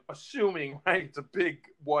vacation, assuming, right, it's a big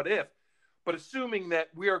what if, but assuming that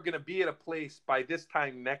we are going to be at a place by this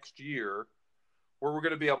time next year where we're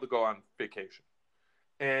going to be able to go on vacation.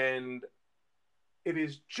 And it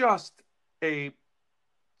is just the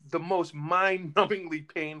most mind-numbingly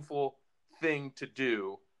painful thing to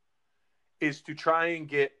do is to try and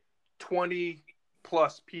get 20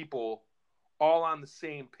 plus people all on the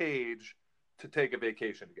same page to take a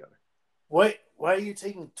vacation together. Why are you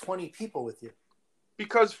taking 20 people with you?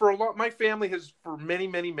 Because my family has for many,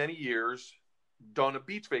 many, many years done a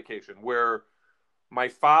beach vacation where my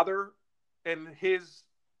father and his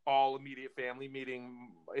all immediate family, meaning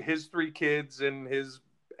his 3 kids and his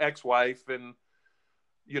ex-wife and,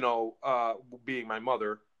 being my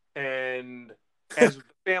mother. And as the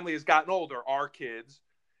family has gotten older, our kids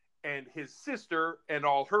and his sister and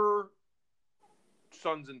all her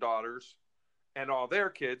sons and daughters and all their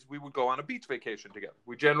kids, we would go on a beach vacation together.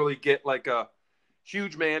 We generally get like a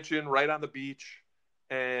huge mansion right on the beach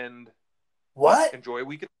and enjoy a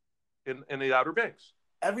weekend in the Outer Banks.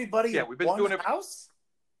 Everybody we've been doing it. House?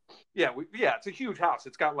 Yeah, it's a huge house.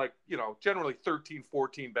 It's got like, generally 13,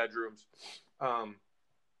 14 bedrooms.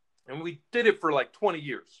 And we did it for like 20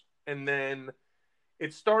 years. And then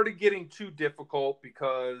it started getting too difficult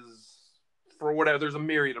because for whatever, there's a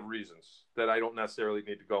myriad of reasons that I don't necessarily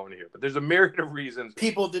need to go into here. But there's a myriad of reasons.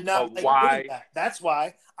 People did not like why. That. That's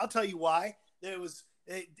why. I'll tell you why.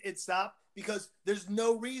 It stopped because there's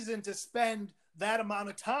no reason to spend that amount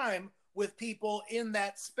of time with people in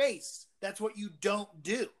that space. That's what you don't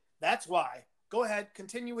do. That's why. Go ahead,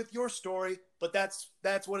 continue with your story, but that's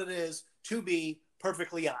what it is, to be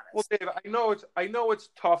perfectly honest. Well, Dave, I know it's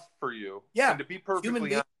tough for you. Yeah. And to be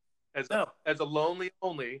perfectly honest, as a lonely,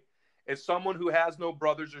 as someone who has no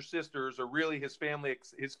brothers or sisters, or really his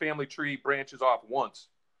family tree branches off once.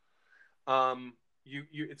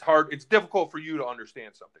 It's hard. It's difficult for you to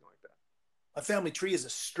understand something like that. A family tree is a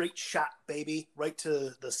straight shot, baby, right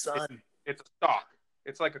to the sun. It's a stalk.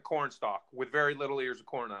 It's like a corn stalk with very little ears of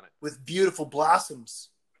corn on it. With beautiful blossoms.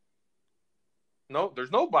 No,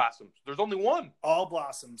 there's no blossoms. There's only one. All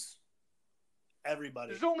blossoms. Everybody.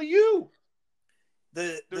 There's only you.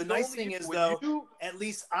 The nice thing is, though, at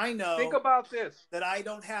least I know. Think about this. That I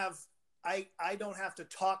don't have to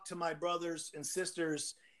talk to my brothers and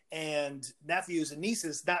sisters and nephews and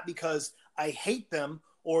nieces, not because I hate them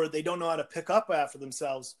or they don't know how to pick up after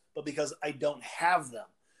themselves, but because I don't have them.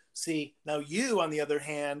 See, now you, on the other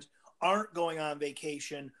hand, aren't going on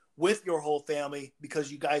vacation with your whole family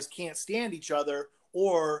because you guys can't stand each other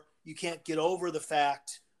or you can't get over the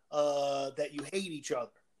fact that you hate each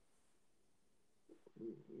other.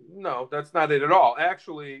 No, that's not it at all.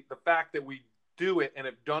 Actually, the fact that we do it and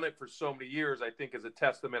have done it for so many years, I think, is a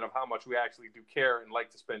testament of how much we actually do care and like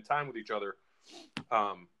to spend time with each other.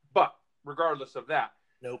 But regardless of that,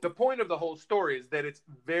 Nope. the point of the whole story is that it's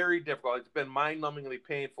very difficult. It's been mind-numbingly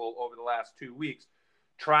painful over the last 2 weeks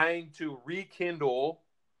trying to rekindle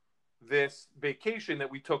this vacation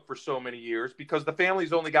that we took for so many years because the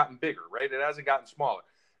family's only gotten bigger, right? It hasn't gotten smaller.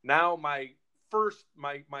 Now my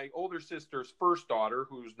older sister's first daughter,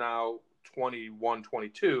 who's now 21,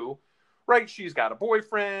 22, right? She's got a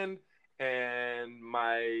boyfriend, and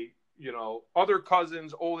my, other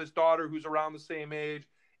cousin's oldest daughter, who's around the same age,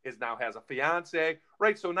 now has a fiance,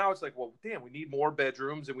 right? So now it's like, well, damn, we need more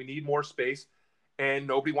bedrooms and we need more space, and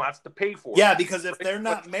nobody wants to pay for it. Yeah, because if they're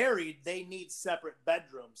not married, they need separate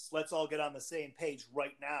bedrooms. Let's all get on the same page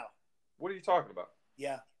right now. What are you talking about?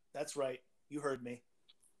 Yeah, that's right. You heard me.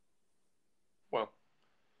 Well,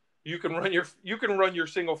 you can run your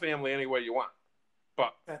single family any way you want,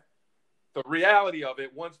 but the reality of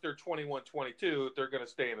it, once they're 21, 22, they're going to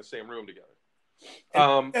stay in the same room together.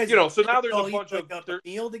 So now there's a bunch of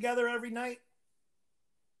meal together every night.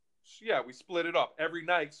 Yeah, we split it up. Every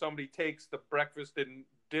night, somebody takes the breakfast and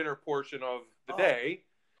dinner portion of the day,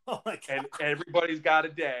 and everybody's got a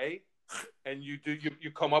day, and you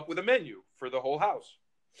come up with a menu for the whole house.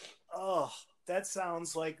 Oh, that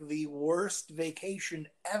sounds like the worst vacation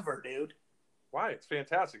ever, dude. Why? It's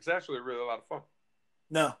fantastic. It's actually really a lot of fun.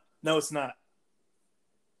 No, it's not.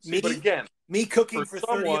 But again, me cooking for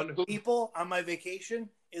 30 people on my vacation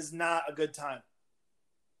is not a good time.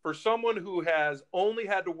 For someone who has only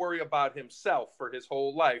had to worry about himself for his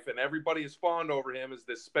whole life, and everybody has fawned over him as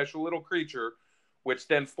this special little creature, which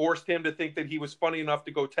then forced him to think that he was funny enough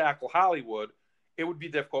to go tackle Hollywood, it would be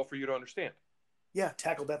difficult for you to understand. Yeah,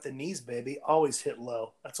 tackled at the knees, baby. Always hit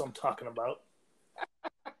low. That's what I'm talking about.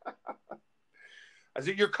 I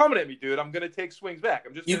said, you're coming at me, dude. I'm going to take swings back.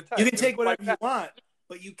 I'm just going to tell you. You can take whatever you want,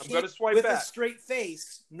 but you can't, with a straight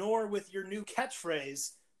face, nor with your new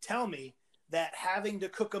catchphrase, tell me that having to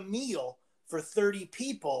cook a meal for 30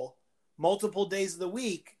 people multiple days of the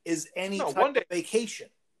week is any type of vacation.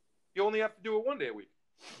 You only have to do it 1 day a week.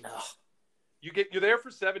 No. You're there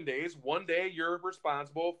for 7 days. 1 day you're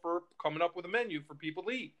responsible for coming up with a menu for people to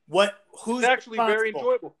eat. Who's it's actually very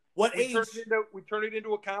enjoyable. What age? We turn it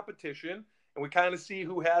into a competition, and we kind of see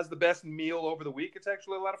who has the best meal over the week. It's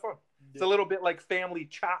actually a lot of fun. It's a little bit like Family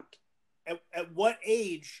Chopped. At what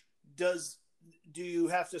age do you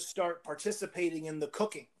have to start participating in the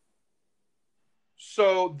cooking?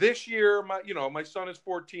 So this year, my son is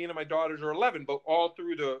 14 and my daughters are 11, but all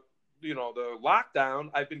through the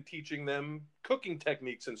lockdown, I've been teaching them cooking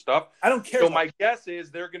techniques and stuff. I don't care. So my guess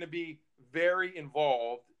is they're going to be very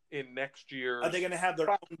involved in next year. Are they going to have their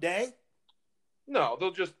own day? No,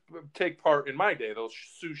 they'll just take part in my day. They'll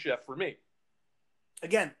sous chef for me.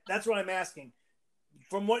 Again, that's what I'm asking.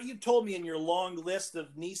 From what you told me in your long list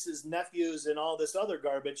of nieces, nephews, and all this other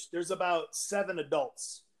garbage, there's about 7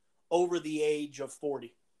 adults over the age of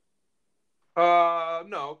 40.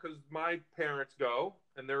 No, because my parents go,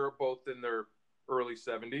 and they're both in their early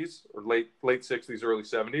 70s or late 60s, early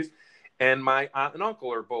 70s, and my aunt and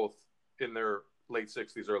uncle are both in their late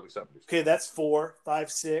 60s, early 70s. Okay, that's 4,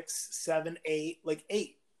 5, 6, 7, 8, like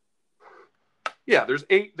 8. Yeah, there's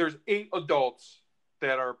 8 adults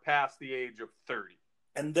that are past the age of 30.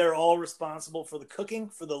 And they're all responsible for the cooking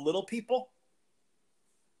for the little people?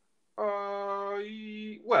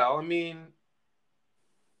 Well, I mean,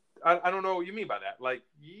 I don't know what you mean by that. Like,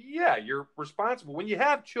 yeah, you're responsible. When you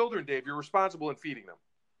have children, Dave, you're responsible in feeding them.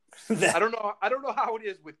 I don't know how it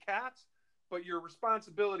is with cats, but your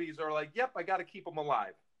responsibilities are like, yep, I got to keep them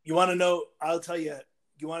alive. You want to know? I'll tell you.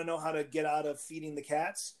 You want to know how to get out of feeding the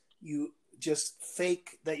cats? You just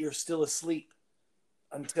fake that you're still asleep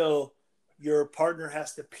until your partner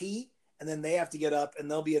has to pee, and then they have to get up, and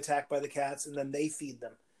they'll be attacked by the cats, and then they feed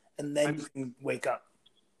them, and then you can wake up.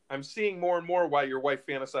 I'm seeing more and more why your wife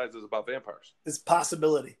fantasizes about vampires. It's a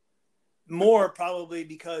possibility. More probably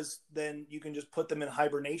because then you can just put them in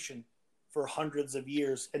hibernation for hundreds of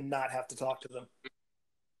years and not have to talk to them.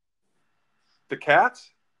 The cats?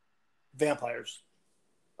 Vampires.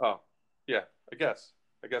 Oh, yeah, I guess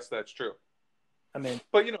that's true. I mean,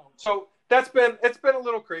 but so it's been a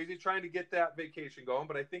little crazy trying to get that vacation going,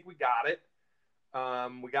 but I think we got it.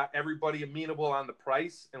 We got everybody amenable on the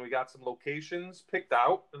price, and we got some locations picked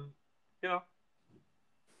out, and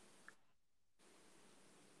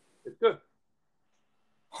it's good.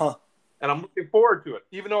 Huh. And I'm looking forward to it.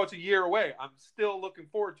 Even though it's a year away, I'm still looking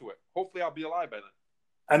forward to it. Hopefully I'll be alive by then.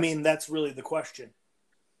 I mean, that's really the question.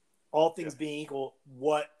 All things being equal,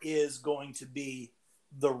 what is going to be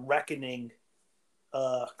the reckoning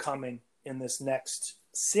coming in this next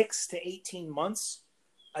 6 to 18 months.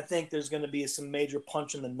 I think there's going to be some major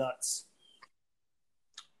punch in the nuts.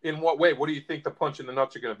 In what way? What do you think the punch in the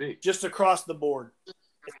nuts are going to be? Just across the board,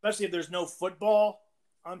 especially if there's no football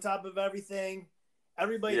on top of everything.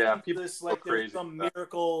 Everybody thinks this like there's some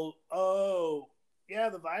miracle. Oh, yeah,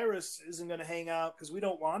 the virus isn't going to hang out because we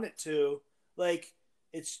don't want it to. Like,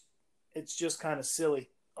 it's just kind of silly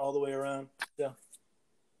all the way around. So.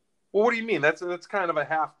 Well, what do you mean? That's kind of a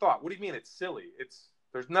half thought. What do you mean it's silly?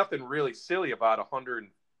 There's nothing really silly about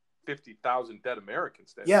 150,000 dead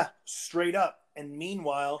Americans dead. Yeah, straight up. And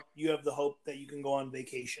meanwhile, you have the hope that you can go on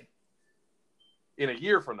vacation. In a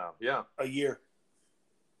year from now, yeah. A year.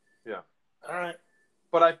 Yeah. All right.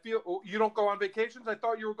 But I feel you don't go on vacations. I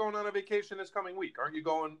thought you were going on a vacation this coming week. Aren't you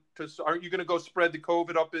going to go spread the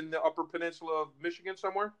COVID up in the Upper Peninsula of Michigan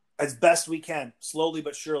somewhere? As best we can, slowly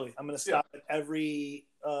but surely. I'm going to stop at every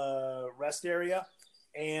rest area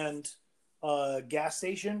and gas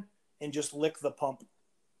station and just lick the pump.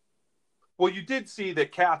 Well, you did see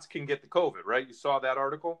that cats can get the COVID, right? You saw that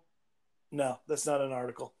article? No, that's not an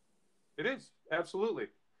article. It is. Absolutely.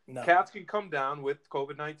 No. Cats can come down with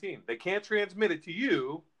COVID-19. They can't transmit it to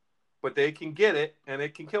you, but they can get it, and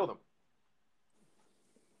it can kill them.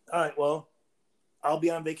 All right, well, I'll be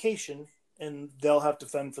on vacation, and they'll have to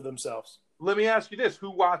fend for themselves. Let me ask you this. Who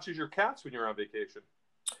watches your cats when you're on vacation?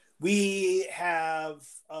 We have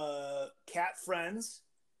cat friends,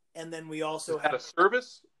 and then we also have a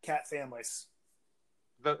service? Cat families.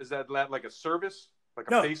 Is that like a service? Like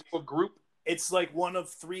a No. Facebook group? It's like one of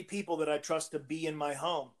 3 people that I trust to be in my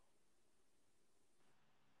home.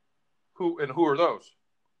 Who are those?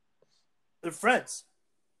 They're friends.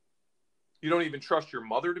 You don't even trust your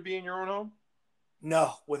mother to be in your own home?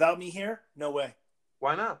 No. Without me here, no way.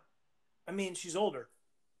 Why not? I mean, she's older.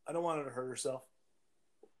 I don't want her to hurt herself.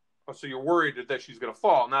 Oh, so you're worried that she's going to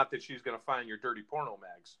fall, not that she's going to find your dirty porno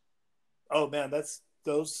mags. Oh, man,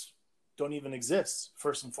 those don't even exist,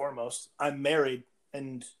 first and foremost. I'm married,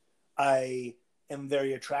 and I am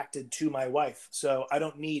very attracted to my wife, so I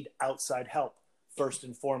don't need outside help, first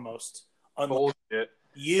and foremost. Bullshit.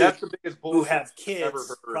 You, that's the biggest bullshit who have kids, I've ever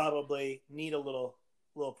heard. probably need a little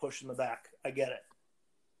push in the back. I get it.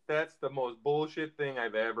 That's the most bullshit thing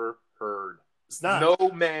I've ever heard. It's not. No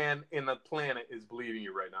man in the planet is believing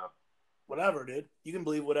you right now. Whatever, dude. You can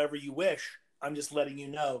believe whatever you wish. I'm just letting you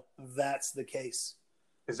know that's the case.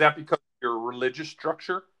 Is that because of your religious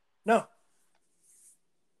structure? No.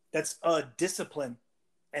 That's a discipline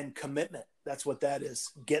and commitment. That's what that is.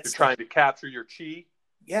 You're trying to capture your chi?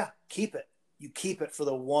 Yeah, keep it. You keep it for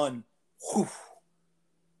the one. Whew,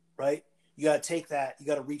 right? You got to take that. You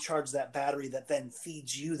got to recharge that battery that then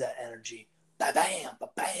feeds you that energy. Ba-bam,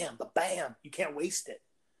 ba-bam, ba-bam. You can't waste it.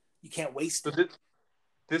 You can't waste it.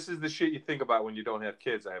 This is the shit you think about when you don't have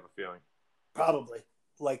kids, I have a feeling. Probably.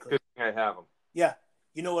 Likely. Good thing I have them. Yeah.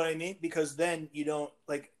 You know what I mean? Because then you don't,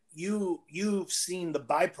 like, you've seen the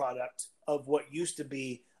byproduct of what used to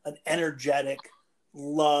be an energetic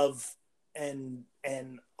love and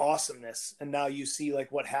awesomeness, and now you see like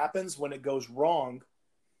what happens when it goes wrong,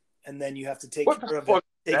 and then you have to take care of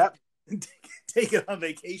it. Take it on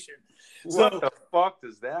vacation. What the fuck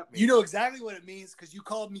does that mean? You know exactly what it means because you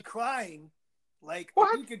called me crying like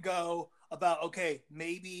a week ago about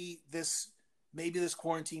maybe this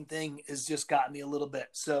quarantine thing has just got me a little bit.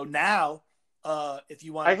 So now, if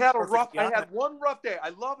you want, I had one rough day. I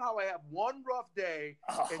love how I have one rough day,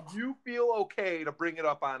 and you feel okay to bring it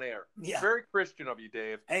up on air. Yeah, very Christian of you,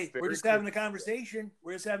 Dave. Hey, we're just having a conversation.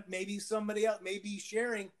 We're just having maybe somebody else, maybe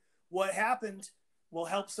sharing what happened will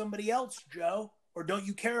help somebody else, Joe. Or don't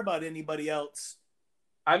you care about anybody else?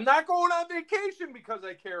 I'm not going on vacation because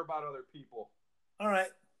I care about other people. All right,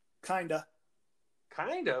 kinda,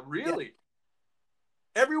 really.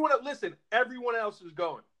 Yeah. Everyone else is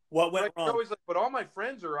going. What went wrong? Always like, but all my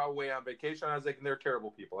friends are away on vacation. I was like, they're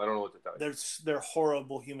terrible people. I don't know what to tell you. They're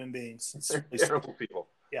horrible human beings. They're terrible people.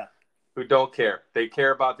 Yeah. Who don't care. They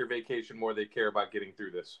care about their vacation more than they care about getting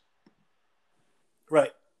through this.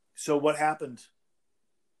 Right. So what happened?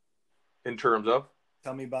 In terms of?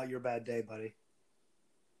 Tell me about your bad day, buddy.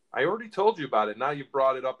 I already told you about it. Now you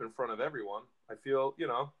brought it up in front of everyone. I feel,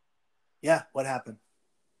 Yeah, what happened?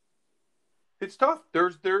 It's tough.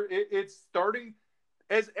 It's starting,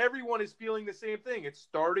 as everyone is feeling the same thing. It's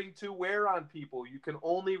starting to wear on people. You can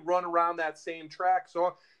only run around that same track.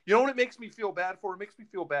 So, you know what it makes me feel bad for? It makes me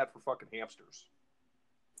feel bad for fucking hamsters.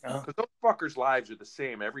 Because those fuckers' lives are the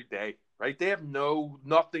same every day, right? They have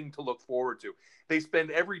nothing to look forward to. They spend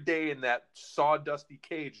every day in that sawdusty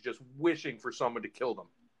cage just wishing for someone to kill them.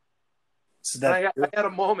 So And that I had a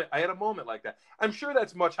moment. I had a moment like that. I'm sure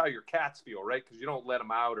that's much how your cats feel, right? Because you don't let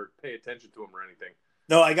them out or pay attention to them or anything.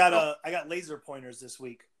 no, I got laser pointers this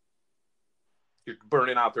week. You're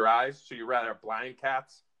burning out their eyes, so you rather have blind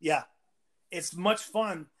cats. Yeah, it's much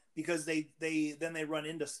fun because they run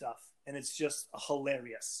into stuff, and it's just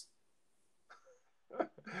hilarious.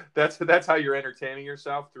 That's how you're entertaining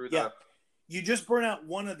yourself through the. You just burn out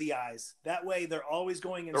one of the eyes. That way, they're always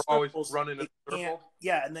going in They're circles. always running in a circle.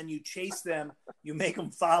 Yeah, and then you chase them. You make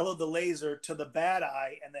them follow the laser to the bad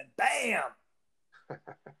eye, and then bam!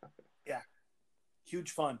 Yeah,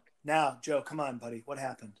 huge fun. Now, Joe, come on, buddy. What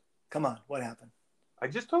happened? Come on, what happened? I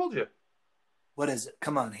just told you. What is it?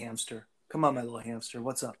 Come on, hamster. Come on, my little hamster.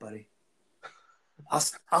 What's up, buddy?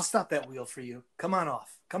 I'll stop that wheel for you. Come on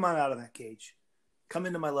off. Come on out of that cage. Come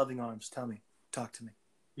into my loving arms. Tell me. Talk to me.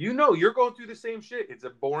 You know, you're going through the same shit. It's a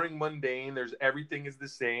boring, mundane. Everything is the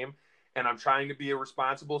same. And I'm trying to be a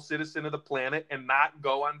responsible citizen of the planet and not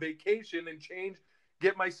go on vacation and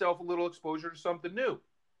get myself a little exposure to something new.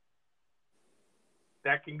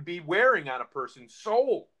 That can be wearing on a person's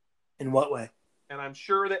soul. In what way? And I'm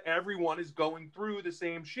sure that everyone is going through the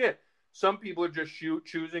same shit. Some people are just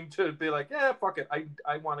choosing to be like, yeah, fuck it.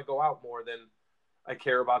 I want to go out more than I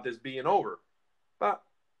care about this being over. But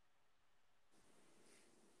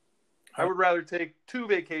I would rather take 2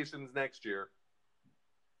 vacations next year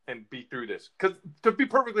and be through this. Because to be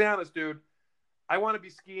perfectly honest, dude, I want to be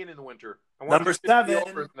skiing in the winter. I want number to 7 be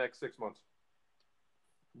over in the next 6 months.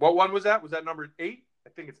 What one was that? Was that number 8? I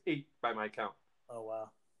think it's 8 by my count. Oh, wow.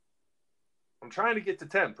 I'm trying to get to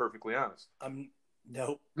 10, perfectly honest.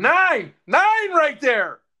 Nope. 9! 9 right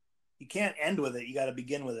there! You can't end with it. You got to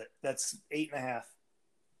begin with it. That's 8.5.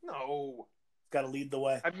 No. Got to lead the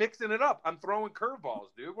way. I'm mixing it up. I'm throwing curveballs,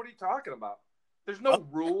 dude. What are you talking about? There's no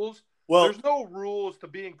rules. Well, there's no rules to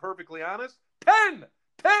being perfectly honest. 10!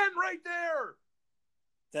 10 right there!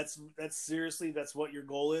 That's seriously, that's what your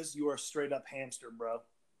goal is? You are straight up hamster, bro.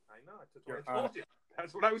 I know. That's what I told you.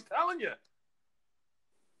 That's what I was telling you.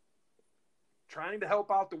 Trying to help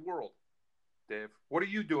out the world, Dave. What are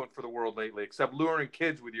you doing for the world lately except luring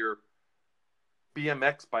kids with your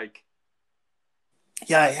BMX bike?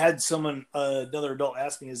 Yeah, I had another adult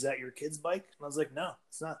ask me, is that your kid's bike? And I was like, no,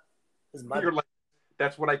 it's not. It's my bike. Like,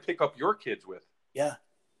 that's what I pick up your kids with. Yeah,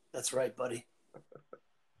 that's right, buddy.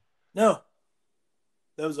 No.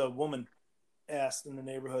 That was a woman asked in the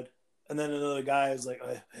neighborhood. And then another guy was like,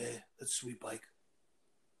 hey, that's a sweet bike.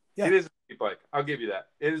 Yeah. It is a sweet bike. I'll give you that.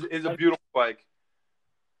 It is a beautiful bike.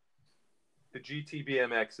 The GT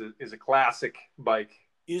BMX is a classic bike.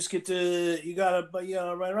 You just you gotta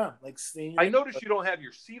ride around. I noticed you don't have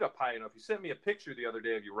your seat up high enough. You sent me a picture the other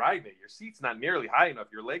day of you riding it. Your seat's not nearly high enough.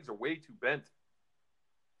 Your legs are way too bent.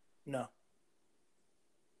 No.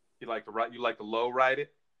 You like to low ride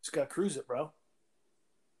it? Just gotta cruise it, bro.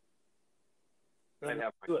 I'd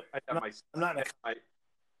have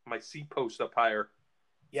my seat post up higher.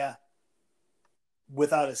 Yeah.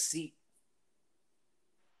 Without a seat.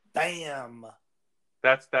 Bam.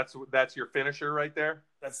 That's your finisher right there.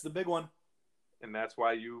 That's the big one. And that's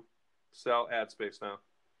why you sell ad space now.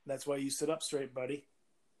 That's why you sit up straight, buddy.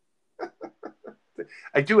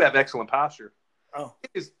 I do have excellent posture. Oh.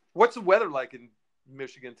 What's the weather like in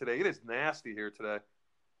Michigan today? It is nasty here today.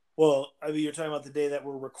 Well, I mean, you're talking about the day that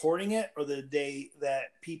we're recording it or the day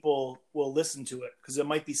that people will listen to it? Because it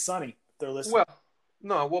might be sunny if they're listening.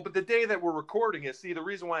 But the day that we're recording it, see, the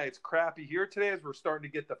reason why it's crappy here today is we're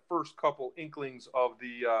starting to get the first couple inklings of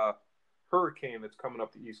the hurricane that's coming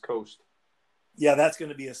up the East Coast. Yeah, that's going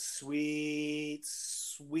to be a sweet,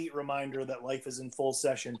 sweet reminder that life is in full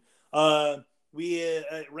session. It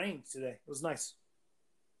rained today. It was nice.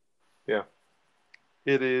 Yeah.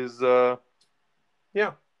 It is,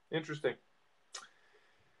 interesting.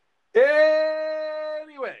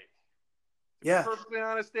 Anyway. Yeah. To be perfectly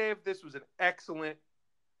honest, Dave, this was an excellent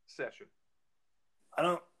session. I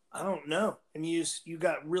don't know. I mean, you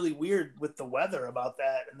got really weird with the weather about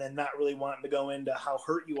that, and then not really wanting to go into how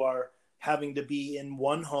hurt you are having to be in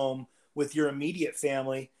one home with your immediate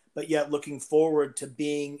family, but yet looking forward to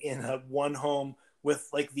being in one home with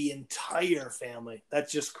like the entire family.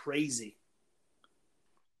 That's just crazy.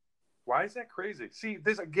 Why is that crazy? See,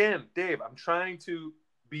 this again, Dave, I'm trying to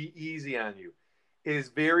be easy on you. It is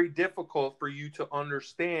very difficult for you to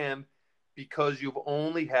understand because you've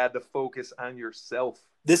only had to focus on yourself.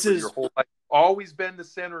 This is your whole life. Always been the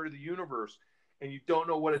center of the universe, and you don't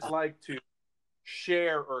know what it's like to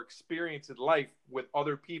share or experience in life with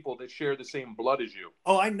other people that share the same blood as you.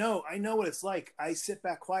 Oh, I know what it's like. I sit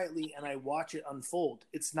back quietly and I watch it unfold.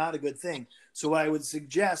 It's not a good thing. So what I would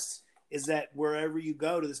suggest is that wherever you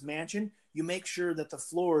go to this mansion, you make sure that the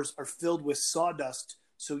floors are filled with sawdust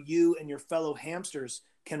so you and your fellow hamsters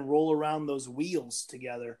can roll around those wheels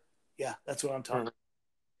together. Yeah, that's what I'm talking about.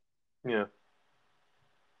 Yeah.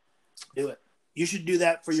 Do it. You should do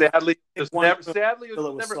that for your. Sadly, it was never.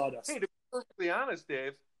 Sawdust. Hey, to be perfectly honest,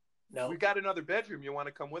 Dave, no, we got another bedroom. You want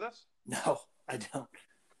to come with us? No, I don't.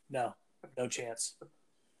 No chance.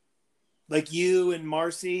 Like you and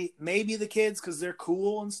Marcy, maybe the kids because they're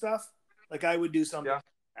cool and stuff. Like I would do something.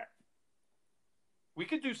 Yeah. We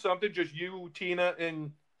could do something. Just you, Tina,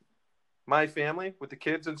 and my family with the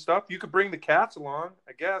kids and stuff. You could bring the cats along.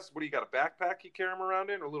 I guess. What do you got? A backpack you carry them around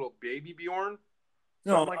in, or a little baby Bjorn?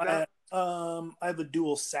 No, like that? I have a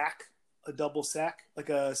dual sack, a double sack, like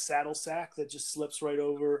a saddle sack that just slips right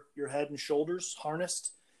over your head and shoulders,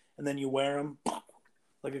 harnessed, and then you wear them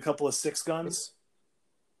like a couple of 6 guns.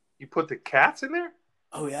 You put the cats in there?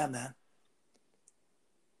 Oh yeah, man.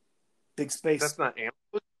 Big space. That's not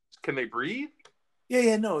animals. Can they breathe?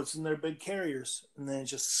 Yeah, no, it's in their big carriers, and then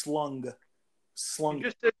it's just slung.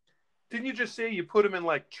 Didn't you just say you put them in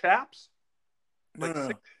like chaps?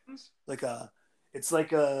 No.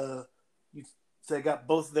 They got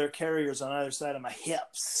both of their carriers on either side of my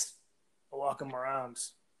hips. I walk them around.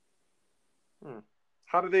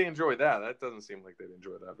 How do they enjoy that? That doesn't seem like they'd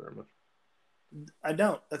enjoy that very much. I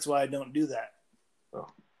don't. That's why I don't do that. Oh.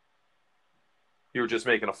 You were just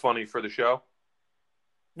making a funny for the show?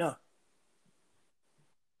 No.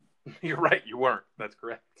 You're right. You weren't. That's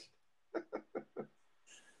correct.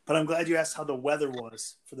 But I'm glad you asked how the weather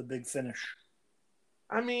was for the big finish.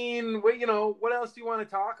 I mean, what else do you want to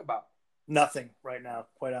talk about? Nothing right now,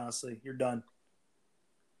 quite honestly. You're done.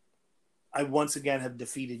 I once again have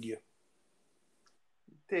defeated you.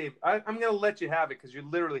 Dave, I'm going to let you have it because you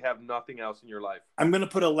literally have nothing else in your life. I'm going to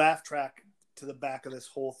put a laugh track to the back of this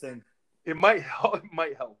whole thing. It might help. It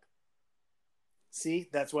might help. See,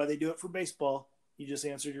 that's why they do it for baseball. You just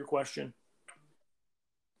answered your question.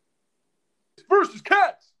 Versus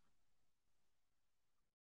cats.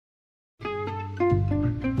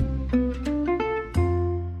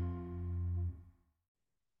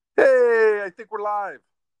 Hey, I think we're live.